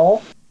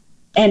control.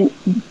 And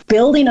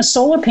building a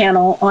solar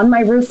panel on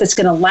my roof that's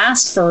going to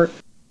last for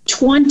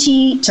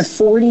 20 to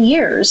 40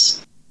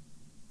 years,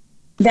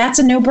 that's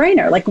a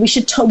no-brainer. Like, we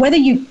should, whether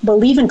you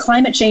believe in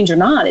climate change or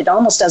not, it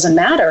almost doesn't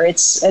matter.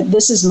 It's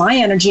this is my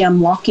energy.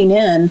 I'm locking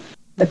in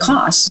the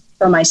cost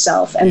for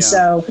myself. And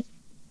so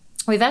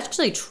we've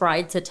actually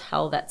tried to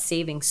tell that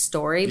saving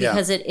story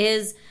because it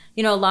is,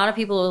 a lot of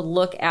people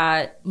look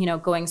at,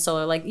 going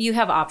solar, like you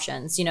have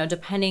options,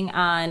 depending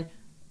on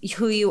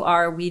who you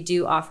are. We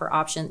do offer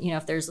options,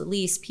 if there's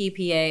lease,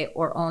 PPA,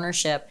 or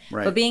ownership,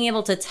 but being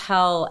able to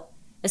tell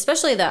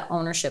especially that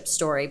ownership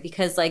story,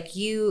 because like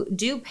you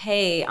do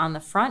pay on the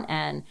front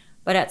end,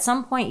 but at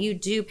some point you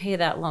do pay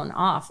that loan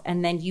off,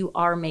 and then you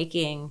are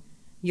making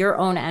your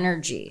own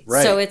energy.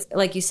 Right. So it's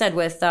like you said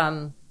with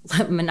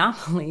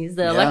monopolies,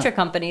 the electric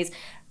companies,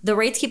 the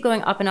rates keep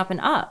going up and up and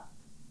up.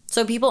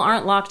 So people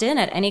aren't locked in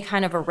at any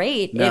kind of a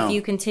rate if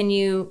you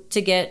continue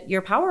to get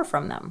your power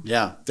from them.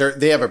 Yeah,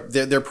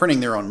 they're printing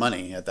their own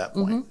money at that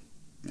point.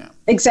 Mm-hmm. Yeah,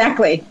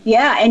 exactly.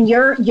 Yeah, and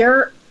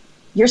you're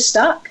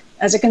stuck.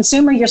 As a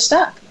consumer, you're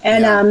stuck.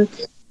 And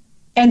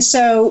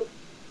so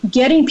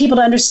getting people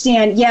to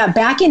understand,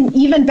 back in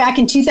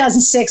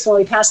 2006, when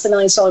we passed the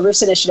Million Solar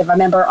Roofs Initiative, I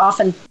remember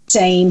often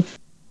saying,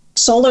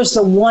 solar's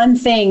the one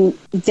thing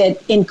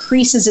that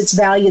increases its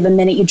value the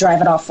minute you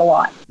drive it off the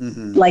lot.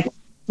 Mm-hmm. Like,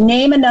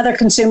 name another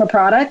consumer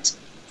product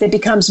that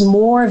becomes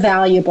more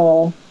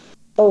valuable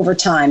over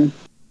time.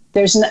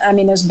 There's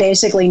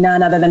basically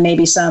none other than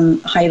maybe some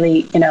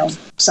highly,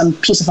 some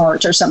piece of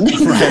art or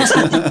something. Right.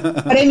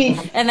 But I mean,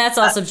 and that's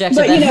all subjective.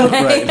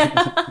 Anyway.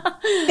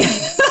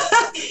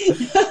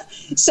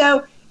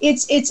 So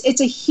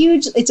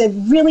it's a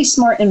really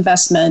smart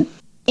investment,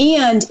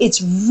 and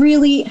it's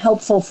really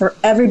helpful for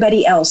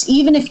everybody else.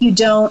 Even if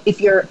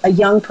you're a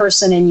young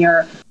person and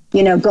you're,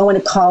 going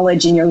to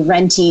college and you're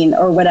renting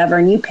or whatever,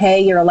 and you pay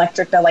your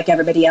electric bill like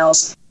everybody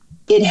else,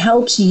 it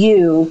helps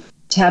you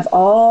to have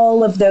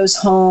all of those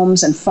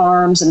homes and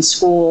farms and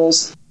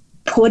schools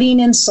putting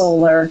in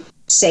solar,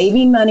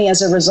 saving money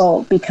as a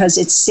result, because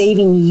it's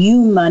saving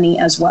you money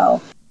as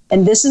well.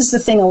 And this is the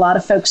thing a lot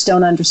of folks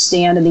don't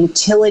understand. And the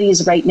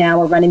utilities right now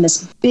are running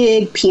this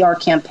big PR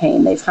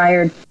campaign. They've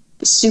hired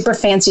a super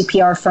fancy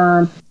PR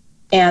firm,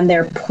 and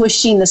they're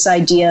pushing this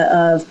idea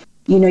of,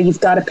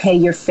 you've got to pay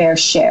your fair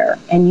share.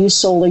 And you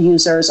solar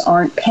users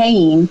aren't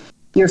paying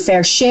your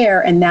fair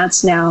share. And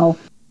that's now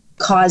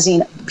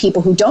causing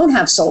people who don't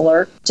have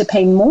solar to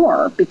pay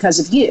more because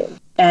of you.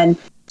 And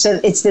so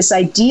it's this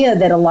idea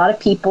that a lot of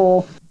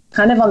people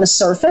kind of on the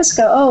surface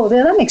go, oh,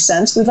 that makes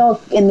sense. We've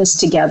all in this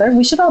together.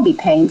 We should all be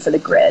paying for the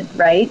grid,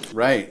 right?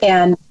 Right.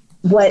 And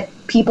what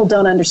people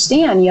don't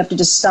understand, you have to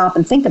just stop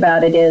and think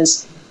about it,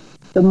 is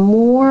the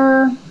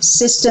more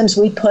systems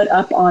we put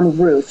up on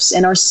roofs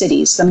in our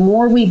cities, the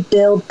more we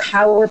build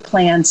power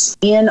plants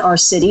in our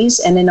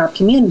cities and in our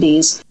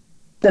communities,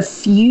 the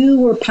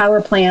fewer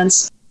power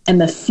plants and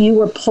the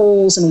fewer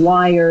poles and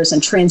wires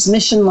and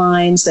transmission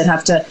lines that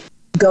have to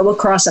go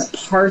across a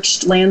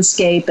parched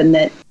landscape and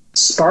that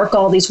spark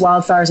all these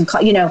wildfires, and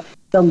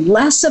the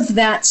less of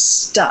that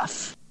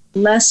stuff,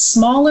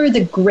 smaller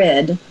the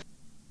grid,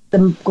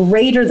 the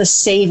greater the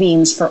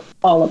savings for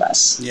all of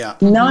us. Yeah.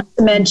 Not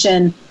to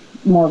mention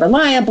more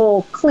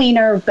reliable,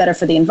 cleaner, better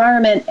for the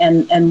environment,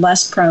 and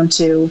less prone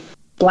to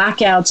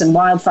blackouts and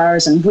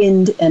wildfires and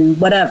wind and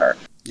whatever.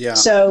 Yeah.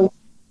 So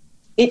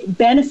it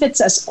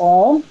benefits us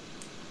all.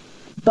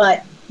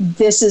 But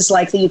this is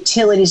like the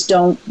utilities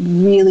don't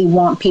really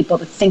want people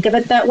to think of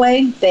it that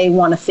way. They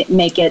want to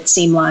make it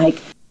seem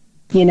like,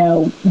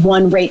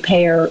 one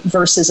ratepayer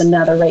versus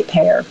another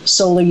ratepayer,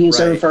 solar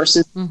user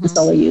versus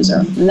solar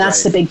user. And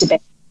that's the big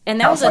debate. And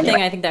that was the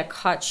thing I think that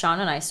caught Sean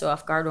and I so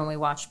off guard when we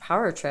watched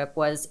Power Trip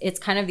was it's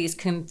kind of these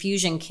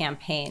confusion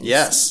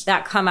campaigns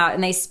that come out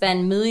and they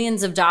spend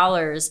millions of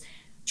dollars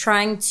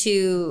trying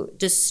to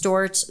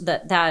distort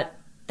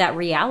that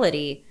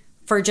reality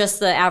for just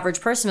the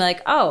average person.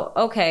 Like, oh,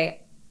 okay,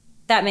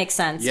 that makes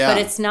sense. Yeah.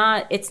 But it's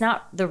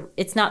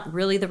not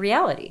really the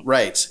reality.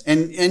 Right.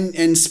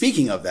 And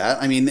speaking of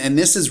that, I mean, and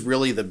this is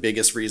really the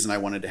biggest reason I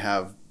wanted to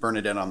have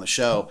Bernadette on the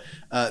show.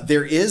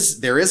 There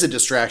is a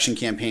distraction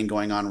campaign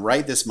going on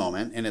right this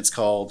moment, and it's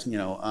called,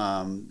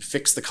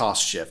 Fix the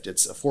Cost Shift.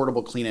 It's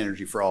affordable clean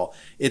energy for all.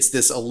 It's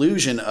this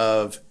illusion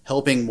of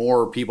helping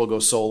more people go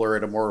solar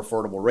at a more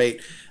affordable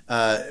rate.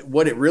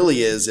 What it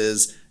really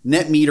is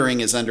net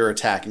metering is under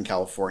attack in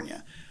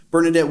California.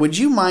 Bernadette, would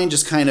you mind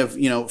just kind of,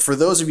 for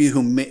those of you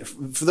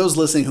for those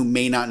listening who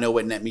may not know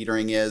what net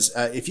metering is,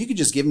 if you could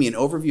just give me an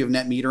overview of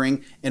net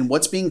metering and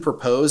what's being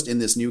proposed in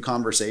this new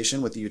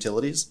conversation with the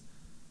utilities?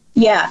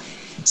 Yeah.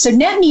 So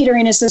net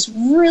metering is this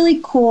really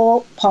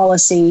cool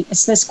policy.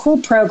 It's this cool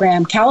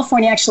program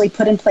California actually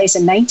put in place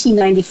in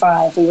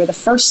 1995. We were the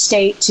first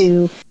state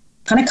to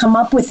kind of come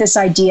up with this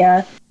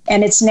idea,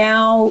 and it's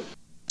now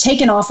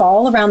taken off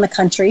all around the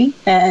country,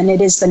 and it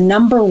is the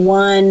number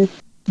one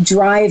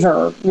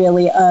driver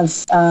really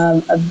of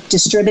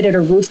distributed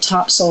or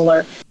rooftop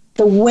solar.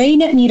 The way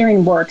net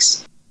metering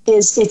works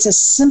is it's a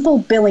simple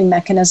billing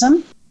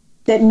mechanism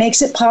that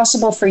makes it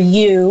possible for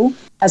you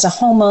as a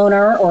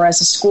homeowner or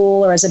as a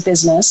school or as a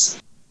business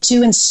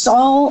to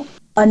install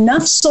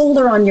enough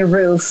solar on your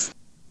roof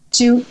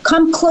to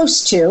come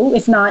close to,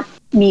 if not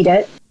meet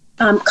it,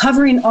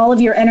 covering all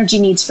of your energy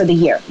needs for the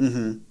year.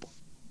 Mm-hmm.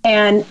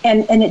 And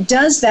it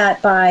does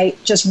that by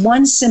just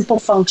one simple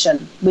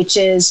function, which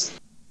is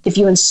if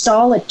you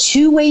install a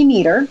two-way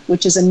meter,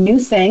 which is a new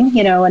thing,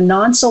 a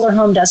non-solar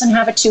home doesn't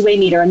have a two-way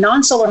meter. A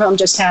non-solar home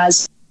just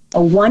has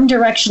a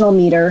one-directional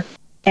meter,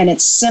 and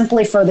it's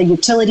simply for the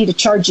utility to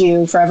charge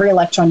you for every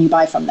electron you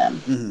buy from them.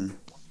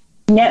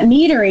 Mm-hmm. Net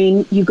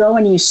metering, you go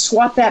and you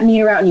swap that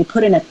meter out and you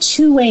put in a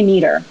two-way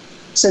meter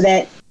so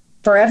that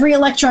for every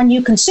electron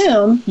you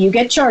consume, you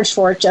get charged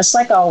for it, just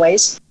like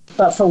always.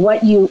 But for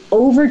what you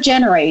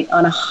over-generate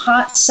on a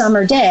hot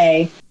summer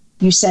day,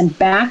 you send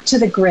back to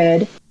the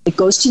grid. It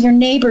goes to your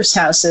neighbors'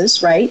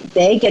 houses, right?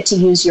 They get to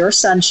use your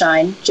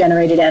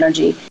sunshine-generated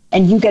energy,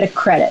 and you get a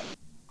credit.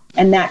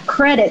 And that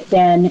credit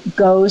then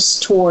goes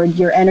toward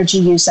your energy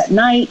use at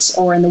night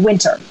or in the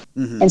winter.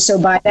 Mm-hmm. And so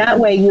by that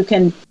way, you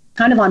can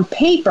kind of on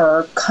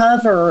paper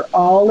cover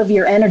all of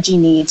your energy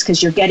needs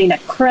because you're getting a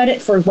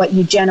credit for what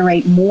you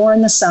generate more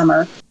in the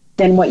summer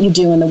than what you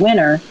do in the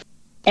winter.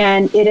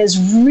 And it has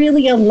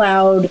really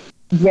allowed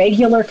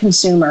regular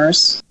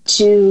consumers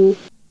to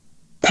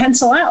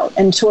pencil out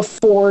and to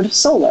afford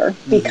solar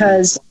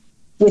because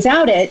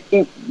without it,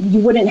 you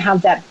wouldn't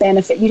have that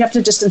benefit. You'd have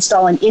to just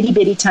install an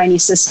itty-bitty tiny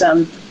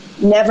system,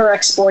 never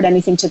export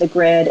anything to the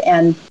grid,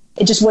 and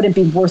it just wouldn't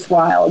be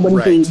worthwhile. It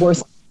wouldn't be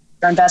worth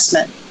your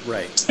investment.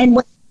 Right. And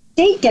what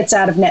the state gets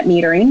out of net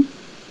metering,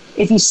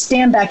 if you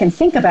stand back and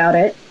think about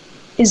it,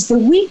 is that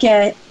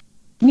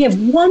we have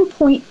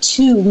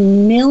 1.2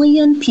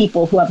 million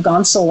people who have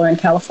gone solar in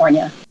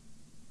California,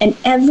 and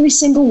every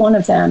single one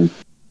of them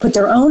put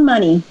their own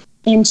money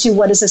into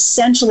what is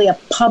essentially a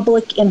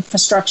public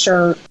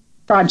infrastructure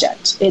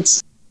project.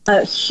 It's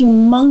a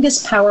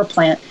humongous power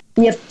plant.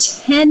 We have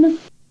 10,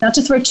 not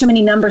to throw too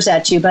many numbers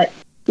at you, but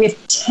we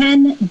have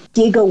 10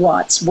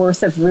 gigawatts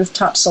worth of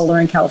rooftop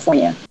solar in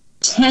California.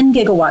 10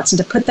 gigawatts. And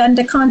to put that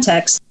into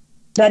context,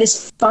 that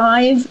is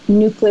 5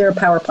 nuclear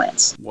power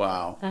plants.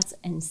 Wow. That's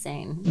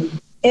insane.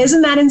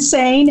 Isn't that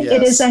insane? Yes.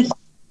 It is a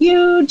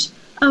huge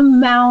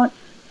amount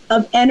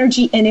of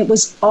energy, and it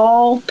was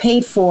all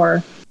paid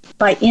for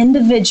by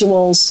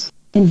individuals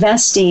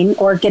investing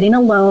or getting a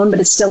loan,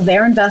 but it's still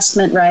their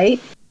investment, right?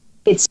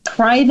 It's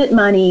private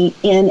money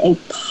in a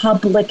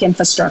public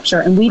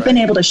infrastructure. And we've been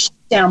able to shut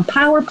down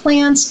power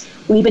plants.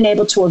 We've been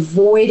able to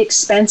avoid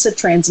expensive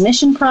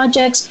transmission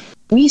projects.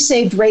 We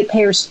saved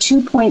ratepayers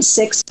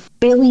 $2.6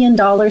 billion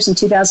in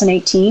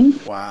 2018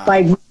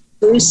 by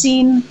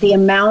reducing the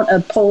amount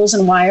of poles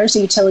and wires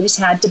the utilities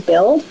had to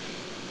build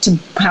to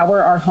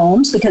power our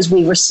homes because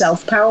we were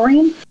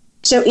self-powering.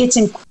 So it's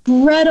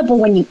incredible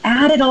when you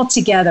add it all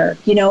together.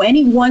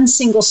 Any one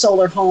single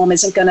solar home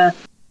isn't going to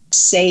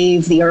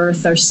save the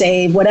earth or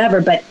save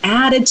whatever, but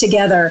added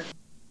together,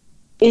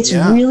 it's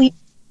really,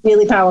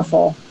 really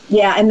powerful.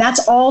 Yeah, and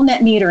that's all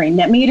net metering.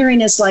 Net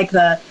metering is like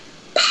the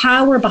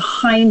power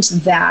behind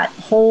that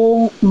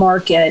whole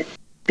market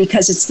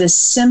because it's this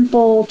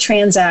simple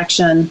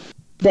transaction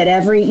that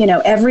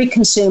every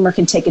consumer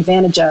can take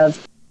advantage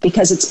of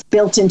because it's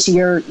built into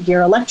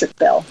your electric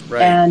bill.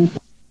 Right. And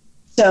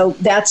so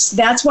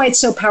that's why it's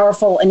so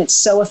powerful and it's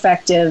so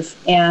effective,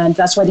 and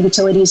that's why the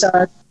utilities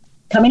are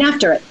coming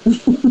after it.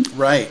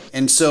 Right.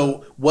 And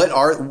so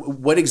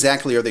what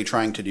exactly are they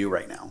trying to do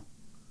right now?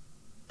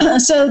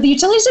 So the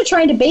utilities are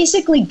trying to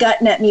basically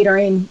gut net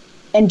metering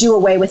and do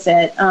away with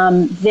it.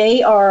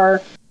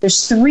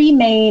 There's three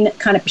main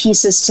kind of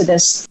pieces to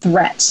this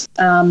threat.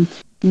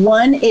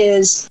 One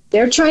is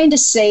they're trying to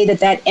say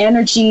that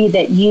energy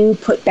that you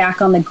put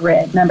back on the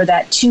grid, remember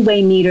that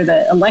two-way meter,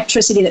 the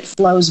electricity that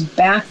flows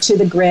back to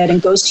the grid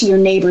and goes to your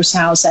neighbor's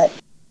house at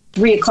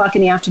 3:00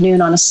 in the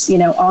afternoon on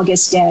a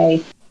August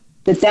day,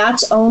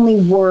 that's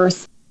only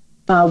worth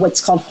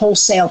what's called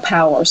wholesale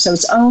power. So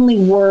it's only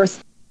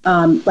worth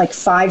like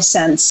 5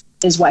 cents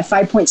is why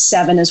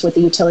 5.7 is what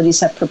the utilities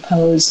have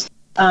proposed,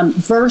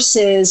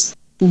 versus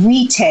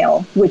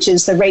retail, which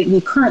is the rate we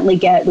currently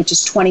get, which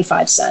is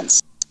 25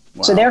 cents.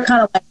 Wow. So they're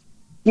kind of like,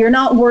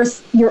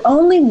 you're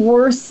only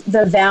worth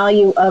the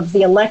value of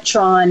the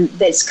electron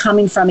that's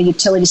coming from a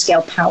utility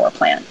scale power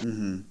plant.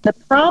 Mm-hmm. The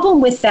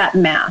problem with that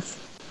math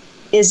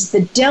is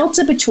the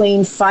delta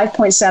between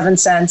 5.7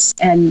 cents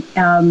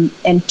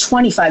and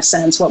 25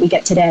 cents, what we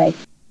get today.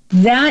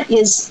 That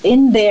is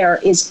in there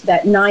is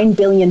that $9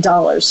 billion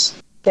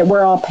that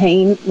we're all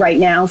paying right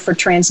now for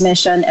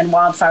transmission and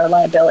wildfire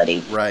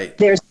liability. Right.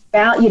 There's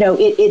about,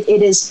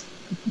 it is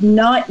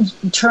not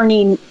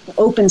turning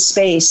open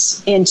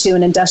space into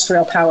an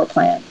industrial power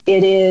plant.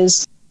 It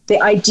is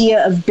the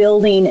idea of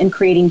building and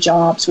creating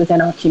jobs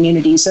within our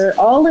communities. There are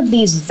all of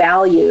these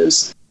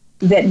values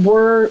that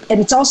and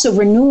it's also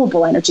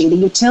renewable energy. The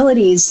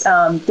utilities,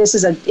 this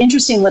is an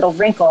interesting little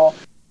wrinkle.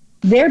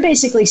 They're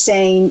basically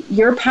saying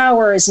your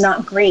power is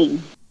not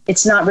green.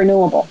 It's not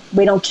renewable.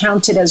 We don't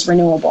count it as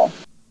renewable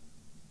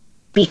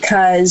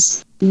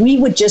because we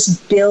would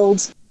just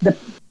build the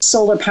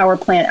solar power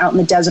plant out in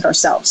the desert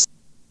ourselves.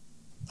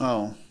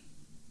 Oh.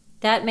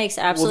 That makes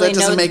absolutely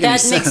no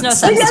sense. Makes no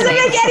sense to me.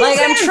 Like,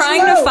 I'm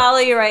trying to follow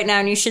you right now,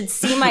 and you should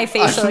see my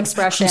facial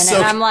expression.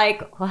 And I'm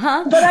like,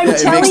 huh? But I'm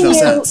telling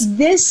you,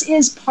 this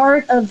is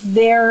part of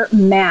their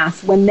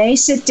math. When they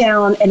sit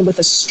down and with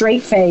a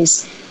straight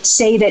face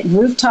say that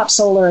rooftop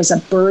solar is a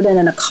burden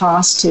and a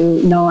cost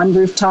to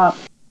non-rooftop,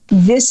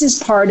 this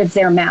is part of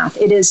their math.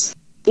 It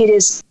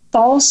is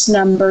false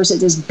numbers.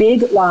 It is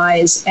big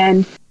lies.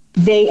 And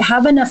they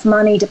have enough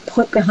money to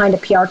put behind a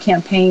PR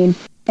campaign.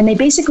 And they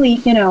basically,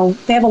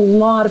 they have a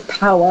lot of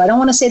power. I don't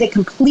want to say they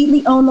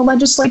completely own the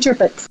legislature,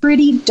 but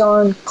pretty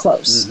darn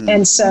close. Mm-hmm.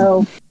 And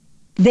so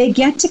they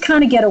get to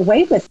kind of get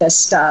away with this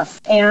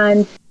stuff.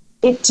 And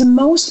to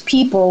most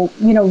people,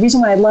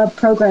 reason why I love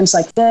programs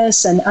like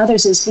this and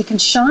others is we can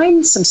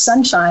shine some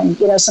sunshine,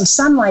 some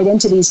sunlight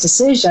into these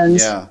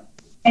decisions. Yeah.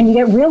 And you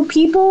get real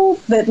people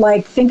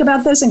that think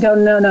about this and go,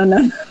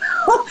 no.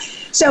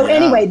 So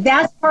anyway,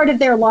 that's part of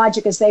their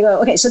logic as they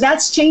go, okay, so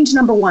that's change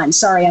number one.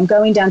 Sorry, I'm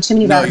going down too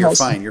many rabbit holes.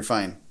 No, you're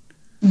fine.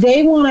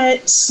 They want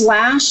to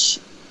slash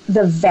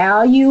the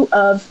value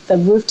of the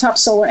rooftop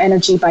solar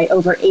energy by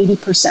over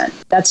 80%.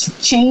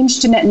 That's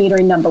change to net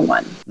metering, number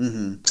one.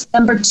 Mm-hmm.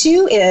 Number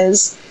two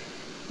is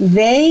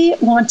they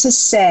want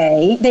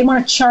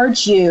to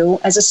charge you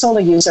as a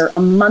solar user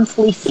a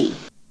monthly fee.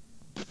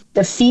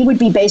 The fee would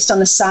be based on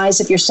the size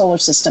of your solar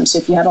system. So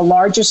if you had a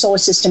larger solar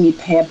system, you'd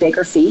pay a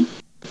bigger fee.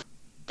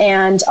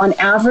 And on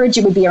average,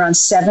 it would be around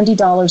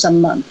 $70 a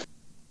month.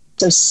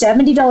 So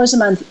 $70 a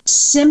month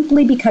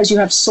simply because you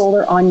have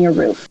solar on your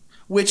roof.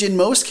 Which in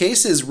most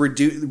cases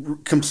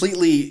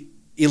completely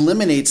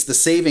eliminates the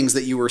savings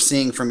that you were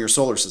seeing from your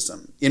solar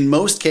system. In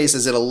most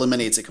cases, it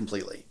eliminates it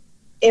completely.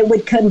 It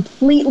would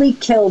completely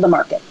kill the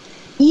market.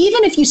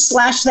 Even if you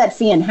slash that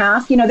fee in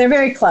half, they're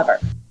very clever.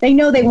 They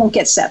know they won't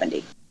get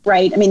 70,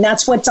 right? I mean,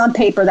 that's what's on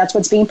paper. That's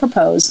what's being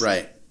proposed.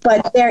 Right.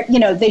 But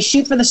they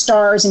shoot for the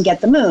stars and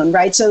get the moon,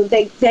 right? So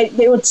they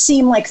would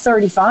seem like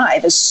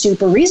 35 is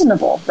super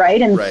reasonable,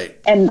 right?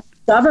 And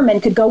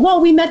government could go,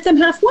 well, we met them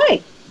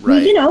halfway.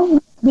 Right.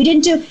 We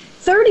didn't do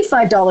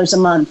 $35 a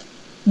month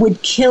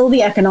would kill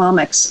the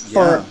economics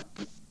for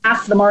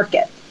half the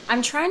market.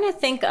 I'm trying to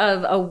think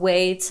of a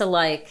way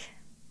to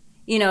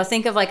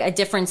think of a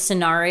different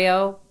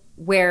scenario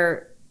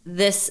where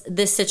this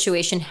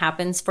situation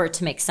happens for it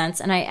to make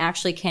sense, and I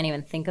actually can't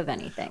even think of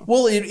anything.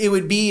 Well, it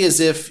would be as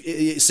if,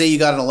 say you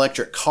got an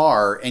electric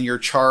car and you're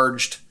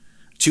charged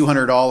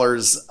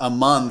 $200 a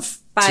month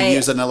to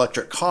use an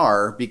electric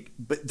car,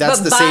 but that's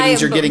the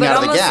savings you're getting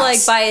out of the gas. But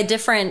almost by a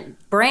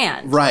different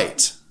brand.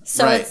 Right.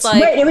 So it's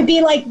it would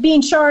be like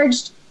being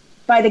charged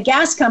by the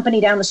gas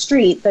company down the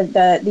street.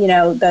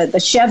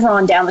 The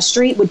Chevron down the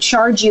street would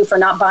charge you for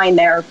not buying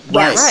their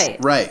gas.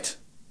 Right.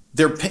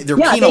 They're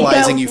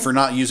penalizing you for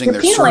not using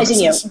their services. They're penalizing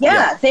you.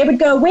 Yeah. They would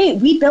go, wait,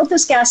 we built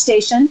this gas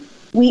station.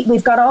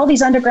 We've got all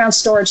these underground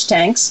storage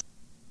tanks,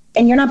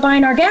 and you're not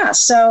buying our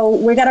gas. So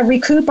we got to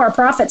recoup our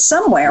profits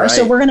somewhere. Right.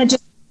 So we're going to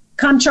just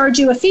come charge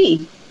you a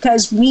fee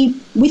because we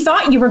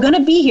thought you were going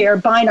to be here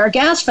buying our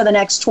gas for the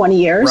next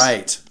 20 years.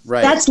 Right.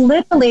 That's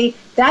literally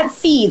that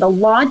fee. The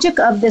logic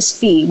of this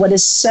fee, what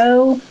is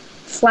so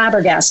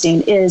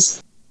flabbergasting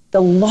is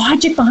the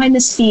logic behind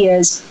this fee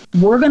is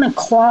we're going to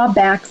claw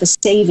back the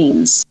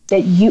savings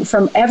that you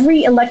from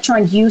every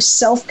electron you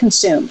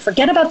self-consume.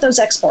 Forget about those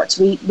exports.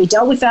 We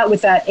dealt with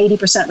that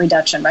 80%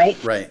 reduction, right?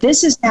 Right.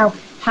 This is now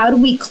how do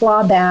we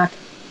claw back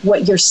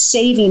what you're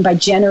saving by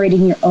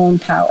generating your own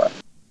power.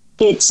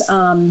 It's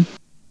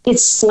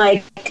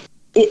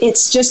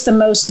just the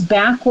most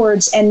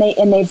backwards, and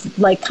they've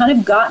like kind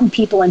of gotten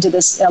people into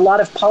this, a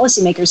lot of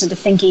policymakers into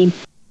thinking,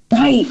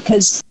 right,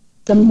 because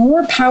the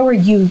more power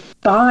you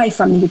buy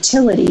from the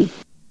utility,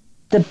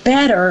 the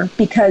better,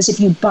 because if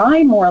you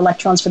buy more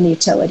electrons from the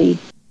utility,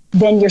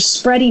 then you're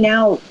spreading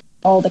out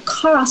all the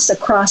costs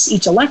across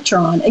each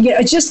electron.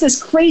 It's just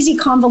this crazy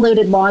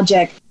convoluted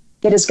logic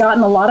that has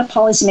gotten a lot of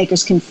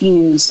policymakers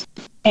confused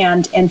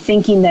and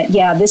thinking that,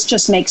 yeah, this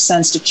just makes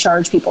sense to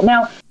charge people.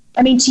 Now,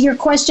 I mean, to your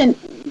question,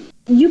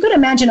 you could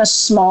imagine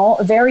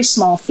a very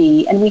small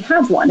fee, and we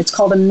have one. It's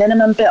called a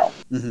minimum bill.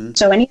 Mm-hmm.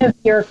 So any of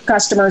your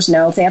customers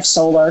know if they have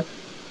solar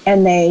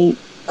and they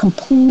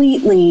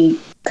completely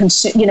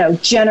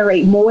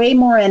generate way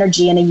more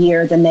energy in a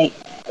year than they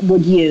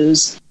would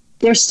use,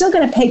 they're still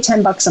going to pay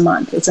 $10 a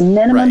month. It's a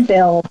minimum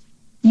bill.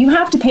 You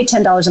have to pay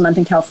 $10 a month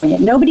in California.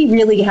 Nobody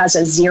really has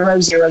a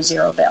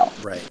 000 bill.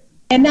 Right.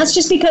 And that's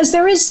just because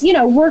there is,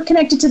 we're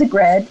connected to the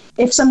grid.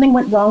 If something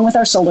went wrong with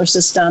our solar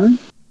system,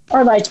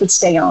 our lights would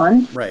stay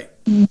on. Right.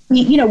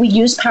 We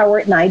use power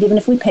at night, even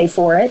if we pay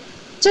for it.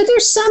 So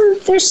there's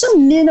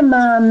some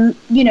minimum,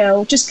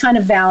 just kind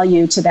of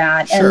value to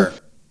that. Sure.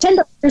 And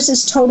 $10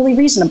 is totally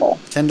reasonable.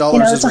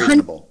 $10 is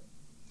reasonable.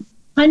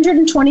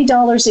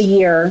 $120 a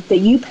year that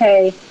you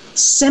pay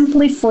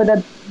simply for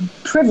the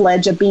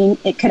privilege of being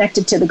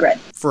connected to the grid.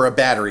 For a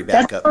battery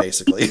backup,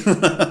 basically.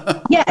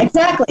 Yeah,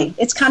 exactly.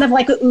 It's kind of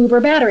like an Uber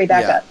battery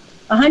backup.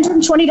 Yeah.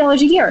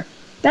 $120 a year.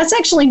 That's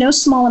actually no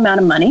small amount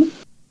of money.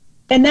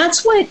 And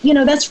that's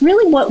that's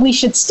really what we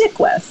should stick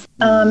with.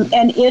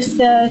 And if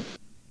the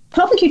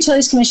Public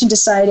Utilities Commission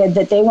decided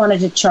that they wanted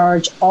to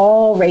charge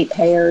all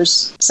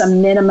ratepayers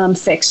some minimum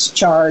fixed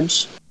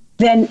charge,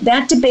 then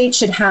that debate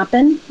should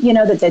happen,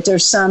 that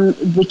there's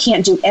we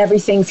can't do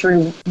everything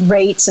through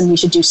rates, and we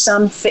should do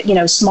some,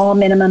 small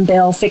minimum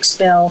bill, fixed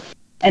bill,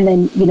 and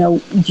then,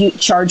 you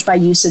charge by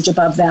usage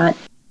above that.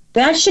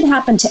 That should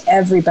happen to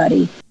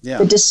everybody. Yeah.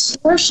 The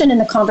distortion in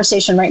the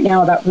conversation right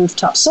now about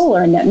rooftop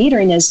solar and net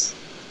metering is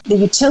the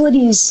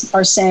utilities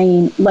are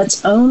saying,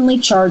 let's only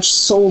charge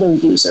solar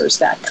users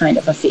that kind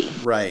of a fee.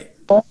 Right.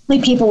 Only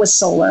people with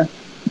solar,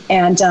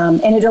 and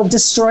it'll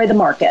destroy the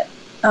market.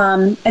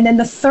 And then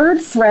the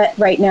third threat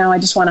right now I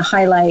just want to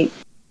highlight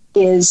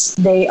is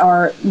they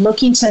are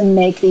looking to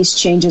make these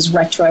changes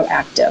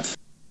retroactive.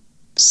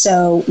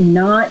 So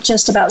not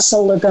just about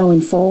solar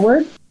going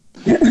forward,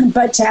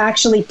 but to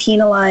actually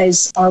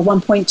penalize our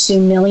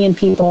 1.2 million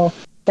people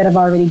that have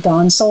already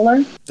gone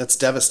solar. That's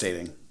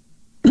devastating.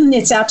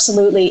 It's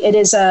absolutely. It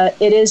is a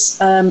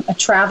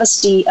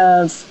travesty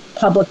of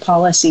public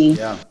policy.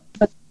 Yeah.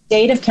 For the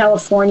state of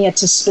California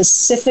to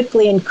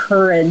specifically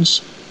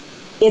encourage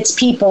its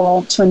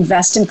people to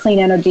invest in clean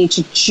energy,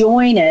 to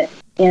join it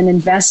in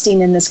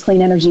investing in this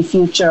clean energy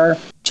future,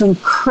 to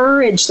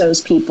encourage those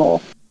people,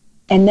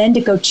 and then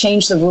to go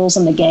change the rules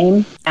in the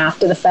game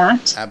after the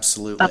fact.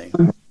 Absolutely.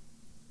 But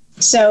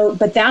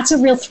that's a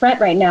real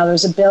threat right now.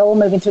 There's a bill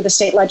moving through the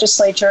state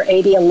legislature,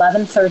 AB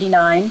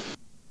 1139,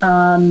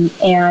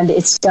 and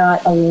it's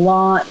got a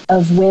lot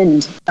of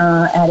wind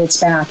at its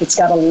back. It's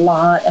got a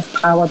lot of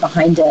power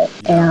behind it,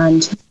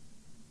 and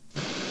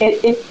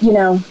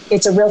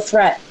it's a real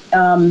threat.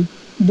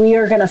 We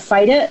are going to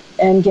fight it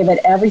and give it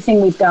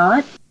everything we've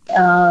got.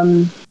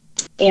 And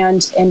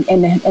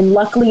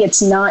luckily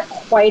it's not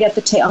quite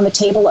on the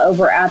table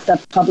over at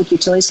the Public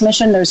Utilities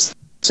Commission. There's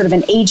sort of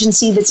an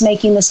agency that's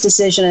making this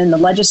decision, and the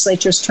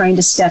legislature is trying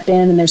to step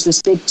in, and there's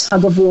this big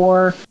tug of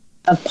war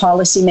of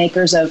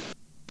policymakers of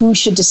who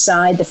should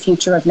decide the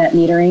future of net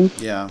metering.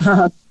 Yeah.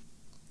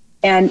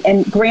 And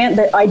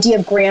the idea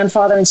of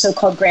grandfather and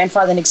so-called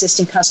grandfather and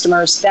existing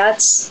customers,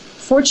 that's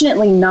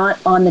fortunately not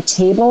on the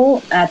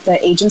table at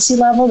the agency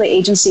level. The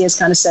agency has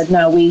kind of said,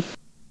 no, we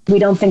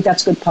don't think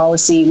that's good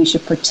policy. We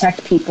should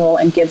protect people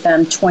and give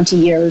them 20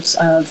 years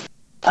of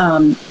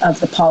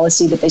the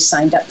policy that they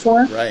signed up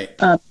for. Right.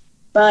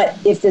 But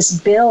if this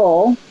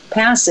bill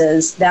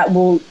passes, that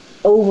will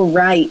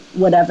overwrite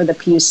whatever the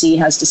PUC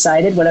has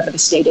decided, whatever the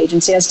state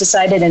agency has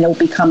decided, and it will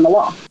become the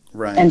law.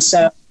 Right. And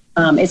so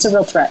it's a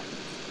real threat.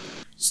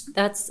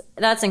 That's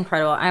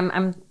incredible.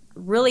 I'm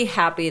really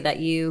happy that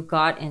you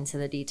got into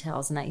the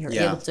details and that you're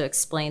able to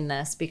explain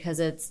this, because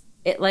it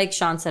like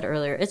Sean said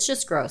earlier, it's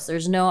just gross.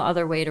 There's no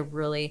other way to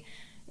really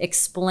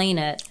explain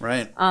it.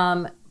 Right.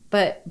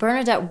 But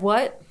Bernadette,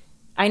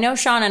 I know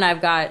Sean and I've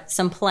got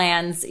some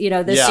plans,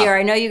 this year.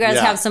 I know you guys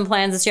have some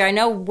plans this year. I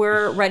know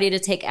we're ready to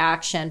take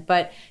action,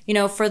 but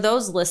for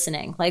those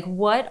listening, like,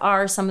 what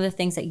are some of the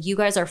things that you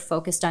guys are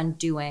focused on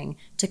doing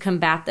to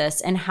combat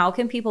this, and how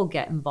can people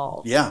get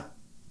involved? Yeah.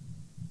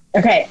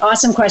 Okay.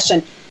 Awesome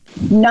question.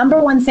 Number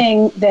one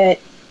thing that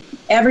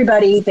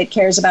everybody that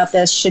cares about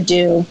this should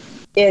do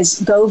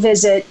is go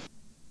visit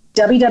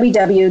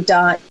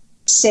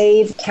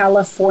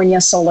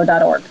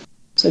www.savecaliforniasolar.org.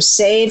 So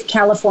Save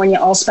California,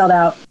 all spelled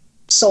out,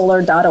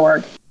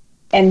 solar.org.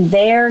 And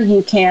there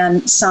you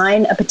can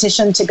sign a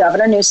petition to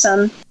Governor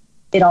Newsom.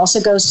 It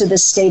also goes to the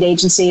state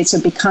agency, so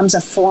it becomes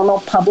a formal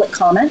public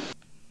comment.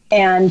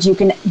 and you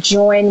can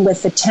join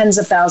with the tens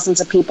of thousands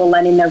of people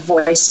lending their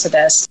voice to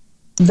this.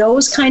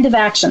 Those kind of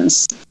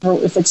actions,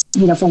 if it's,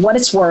 for what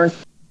it's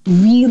worth,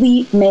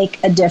 really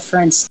make a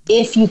difference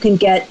if you can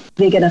get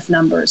big enough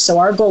numbers. So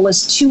our goal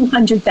is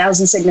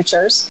 200,000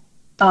 signatures,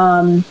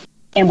 and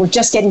we're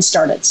just getting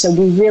started. So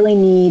we really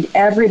need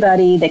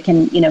everybody that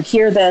can,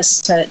 hear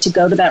this to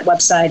go to that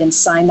website and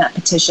sign that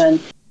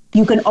petition.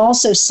 You can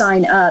also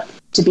sign up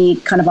to be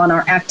kind of on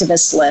our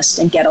activist list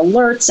and get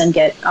alerts and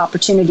get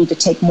opportunity to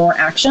take more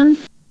action.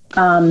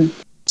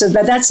 So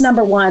that's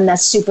number one.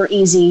 That's super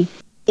easy.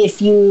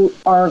 If you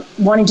are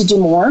wanting to do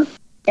more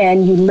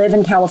and you live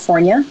in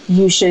California,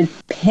 you should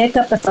pick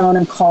up the phone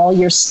and call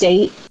your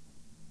state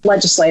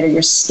legislator,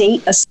 your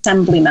state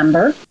assembly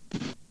member,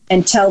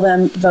 and tell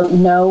them vote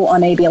no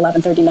on AB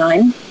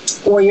 1139,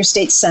 or your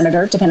state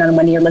senator, depending on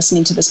when you're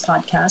listening to this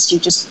podcast. You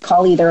just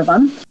call either of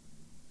them.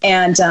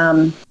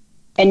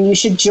 And you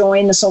should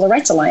join the Solar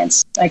Rights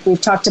Alliance. Like,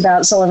 we've talked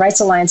about Solar Rights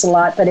Alliance a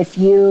lot, but if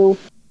you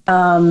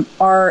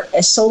are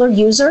a solar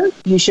user,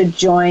 you should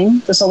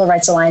join the Solar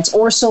Rights Alliance,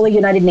 or Solar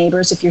United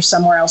Neighbors if you're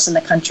somewhere else in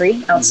the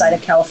country outside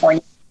of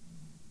California.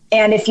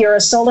 And if you're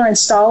a solar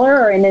installer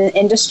or in an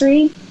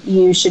industry,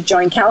 you should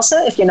join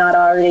CalSA if you're not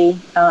already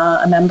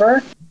a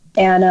member.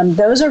 And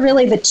those are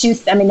really the two,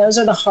 those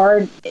are the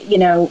hard,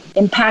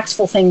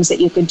 impactful things that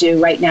you could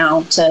do right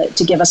now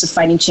to give us a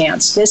fighting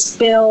chance. This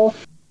bill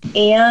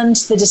and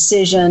the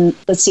decision,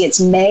 let's see, it's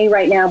May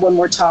right now when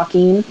we're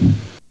talking.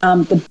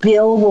 The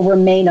bill will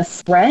remain a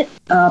threat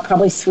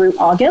probably through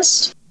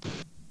August.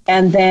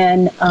 And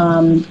then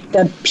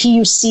the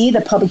PUC,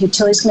 the Public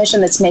Utilities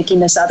Commission, that's making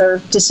this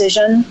other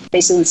decision,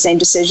 basically the same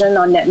decision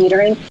on net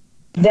metering,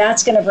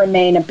 that's going to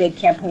remain a big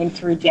campaign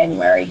through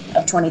January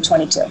of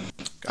 2022.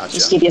 Gotcha.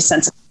 Just give you a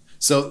sense of.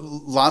 So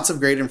lots of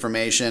great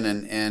information,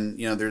 and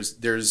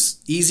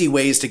there's easy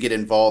ways to get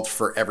involved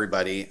for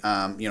everybody.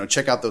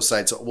 Check out those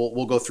sites.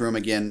 We'll go through them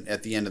again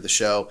at the end of the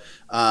show.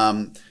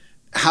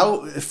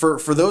 How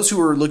for those who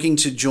are looking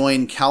to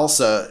join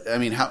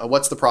CalSA,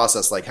 what's the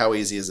process like? How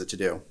easy is it to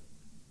do?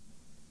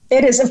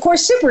 It is, of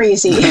course, super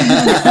easy.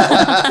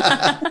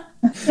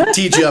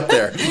 Teach you up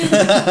there.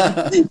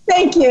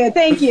 Thank you.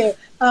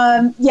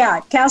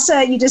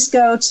 CalSA, you just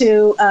go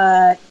to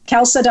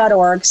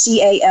calsa.org,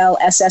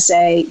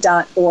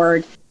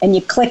 calssa.org, and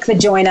you click the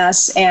join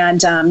us,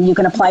 and you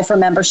can apply for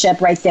membership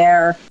right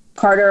there.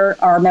 Carter,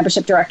 our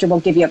membership director,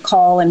 will give you a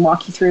call and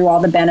walk you through all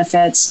the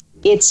benefits.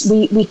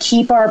 We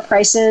keep our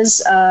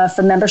prices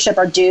for membership,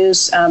 our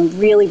dues,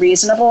 really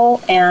reasonable,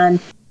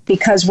 and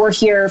because we're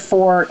here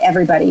for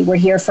everybody. We're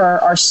here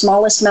for our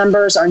smallest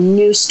members, our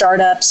new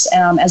startups,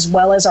 as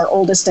well as our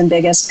oldest and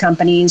biggest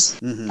companies.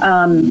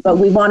 Mm-hmm. But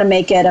we want to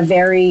make it a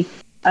very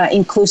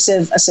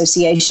inclusive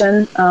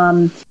association.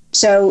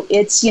 So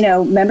it's,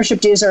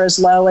 membership dues are as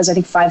low as, I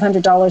think,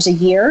 $500 a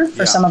year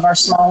for some of our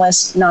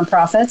smallest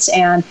nonprofits.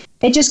 And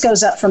it just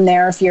goes up from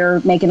there. If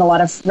you're making a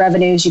lot of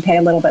revenues, you pay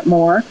a little bit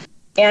more.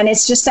 And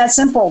it's just that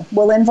simple.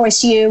 We'll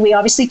invoice you. We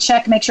obviously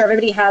make sure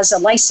everybody has a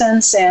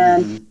license,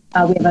 and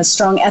we have a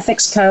strong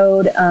ethics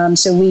code.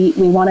 So we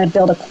want to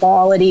build a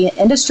quality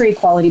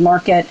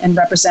market and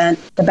represent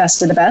the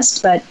best of the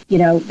best. But,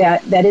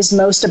 that is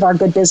most of our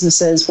good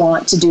businesses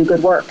want to do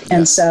good work. Yes.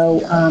 And so,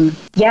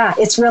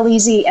 it's real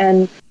easy.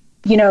 And,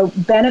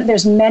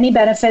 there's many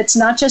benefits,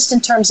 not just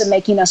in terms of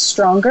making us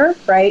stronger,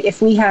 right?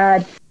 If we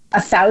had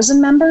 1,000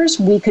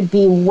 members, we could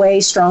be way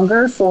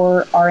stronger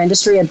for our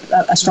industry,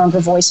 a stronger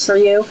voice for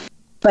you.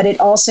 But it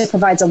also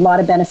provides a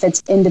lot of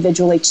benefits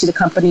individually to the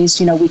companies.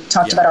 We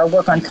talked about our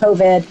work on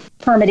COVID,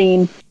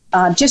 permitting,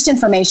 just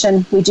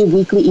information. We do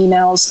weekly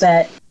emails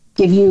that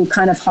give you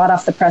kind of hot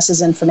off the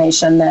presses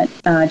information that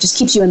just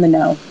keeps you in the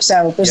know.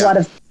 So there's a lot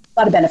of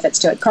benefits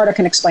to it. Carter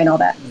can explain all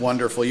that.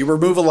 Wonderful. You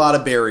remove a lot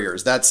of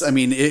barriers.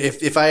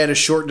 If I had a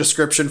short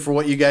description for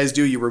what you guys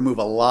do, you remove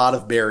a lot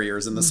of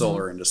barriers in the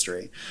solar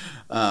industry.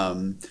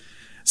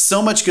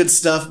 So much good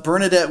stuff.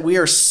 Bernadette, we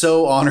are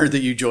so honored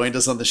that you joined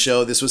us on the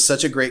show. This was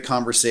such a great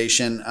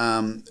conversation.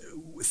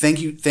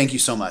 Thank you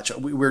so much.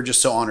 We're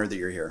just so honored that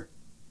you're here.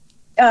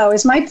 Oh,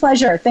 it's my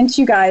pleasure. Thanks,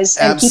 you guys.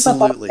 And Absolutely. Keep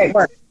up all the great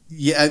work.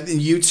 Yeah,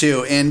 you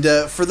too. And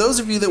for those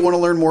of you that want to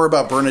learn more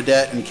about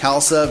Bernadette and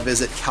CalSA,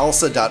 visit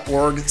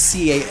calsa.org,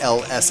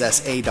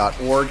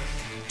 calssa.org.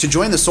 To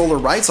join the Solar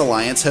Rights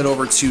Alliance, head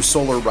over to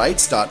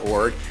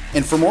solarrights.org.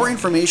 And for more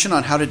information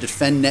on how to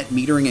defend net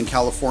metering in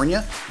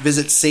California,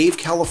 visit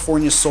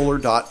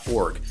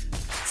savecaliforniasolar.org.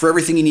 For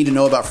everything you need to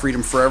know about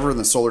Freedom Forever and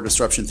the Solar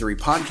Disruption Theory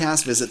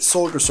podcast, visit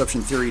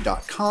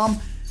solardisruptiontheory.com.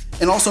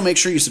 And also make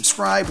sure you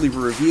subscribe, leave a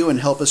review, and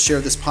help us share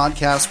this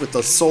podcast with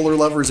the solar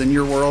lovers in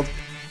your world.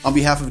 On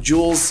behalf of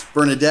Jules,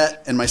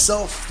 Bernadette, and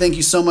myself, thank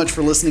you so much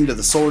for listening to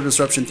the Solar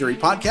Disruption Theory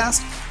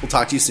podcast. We'll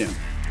talk to you soon.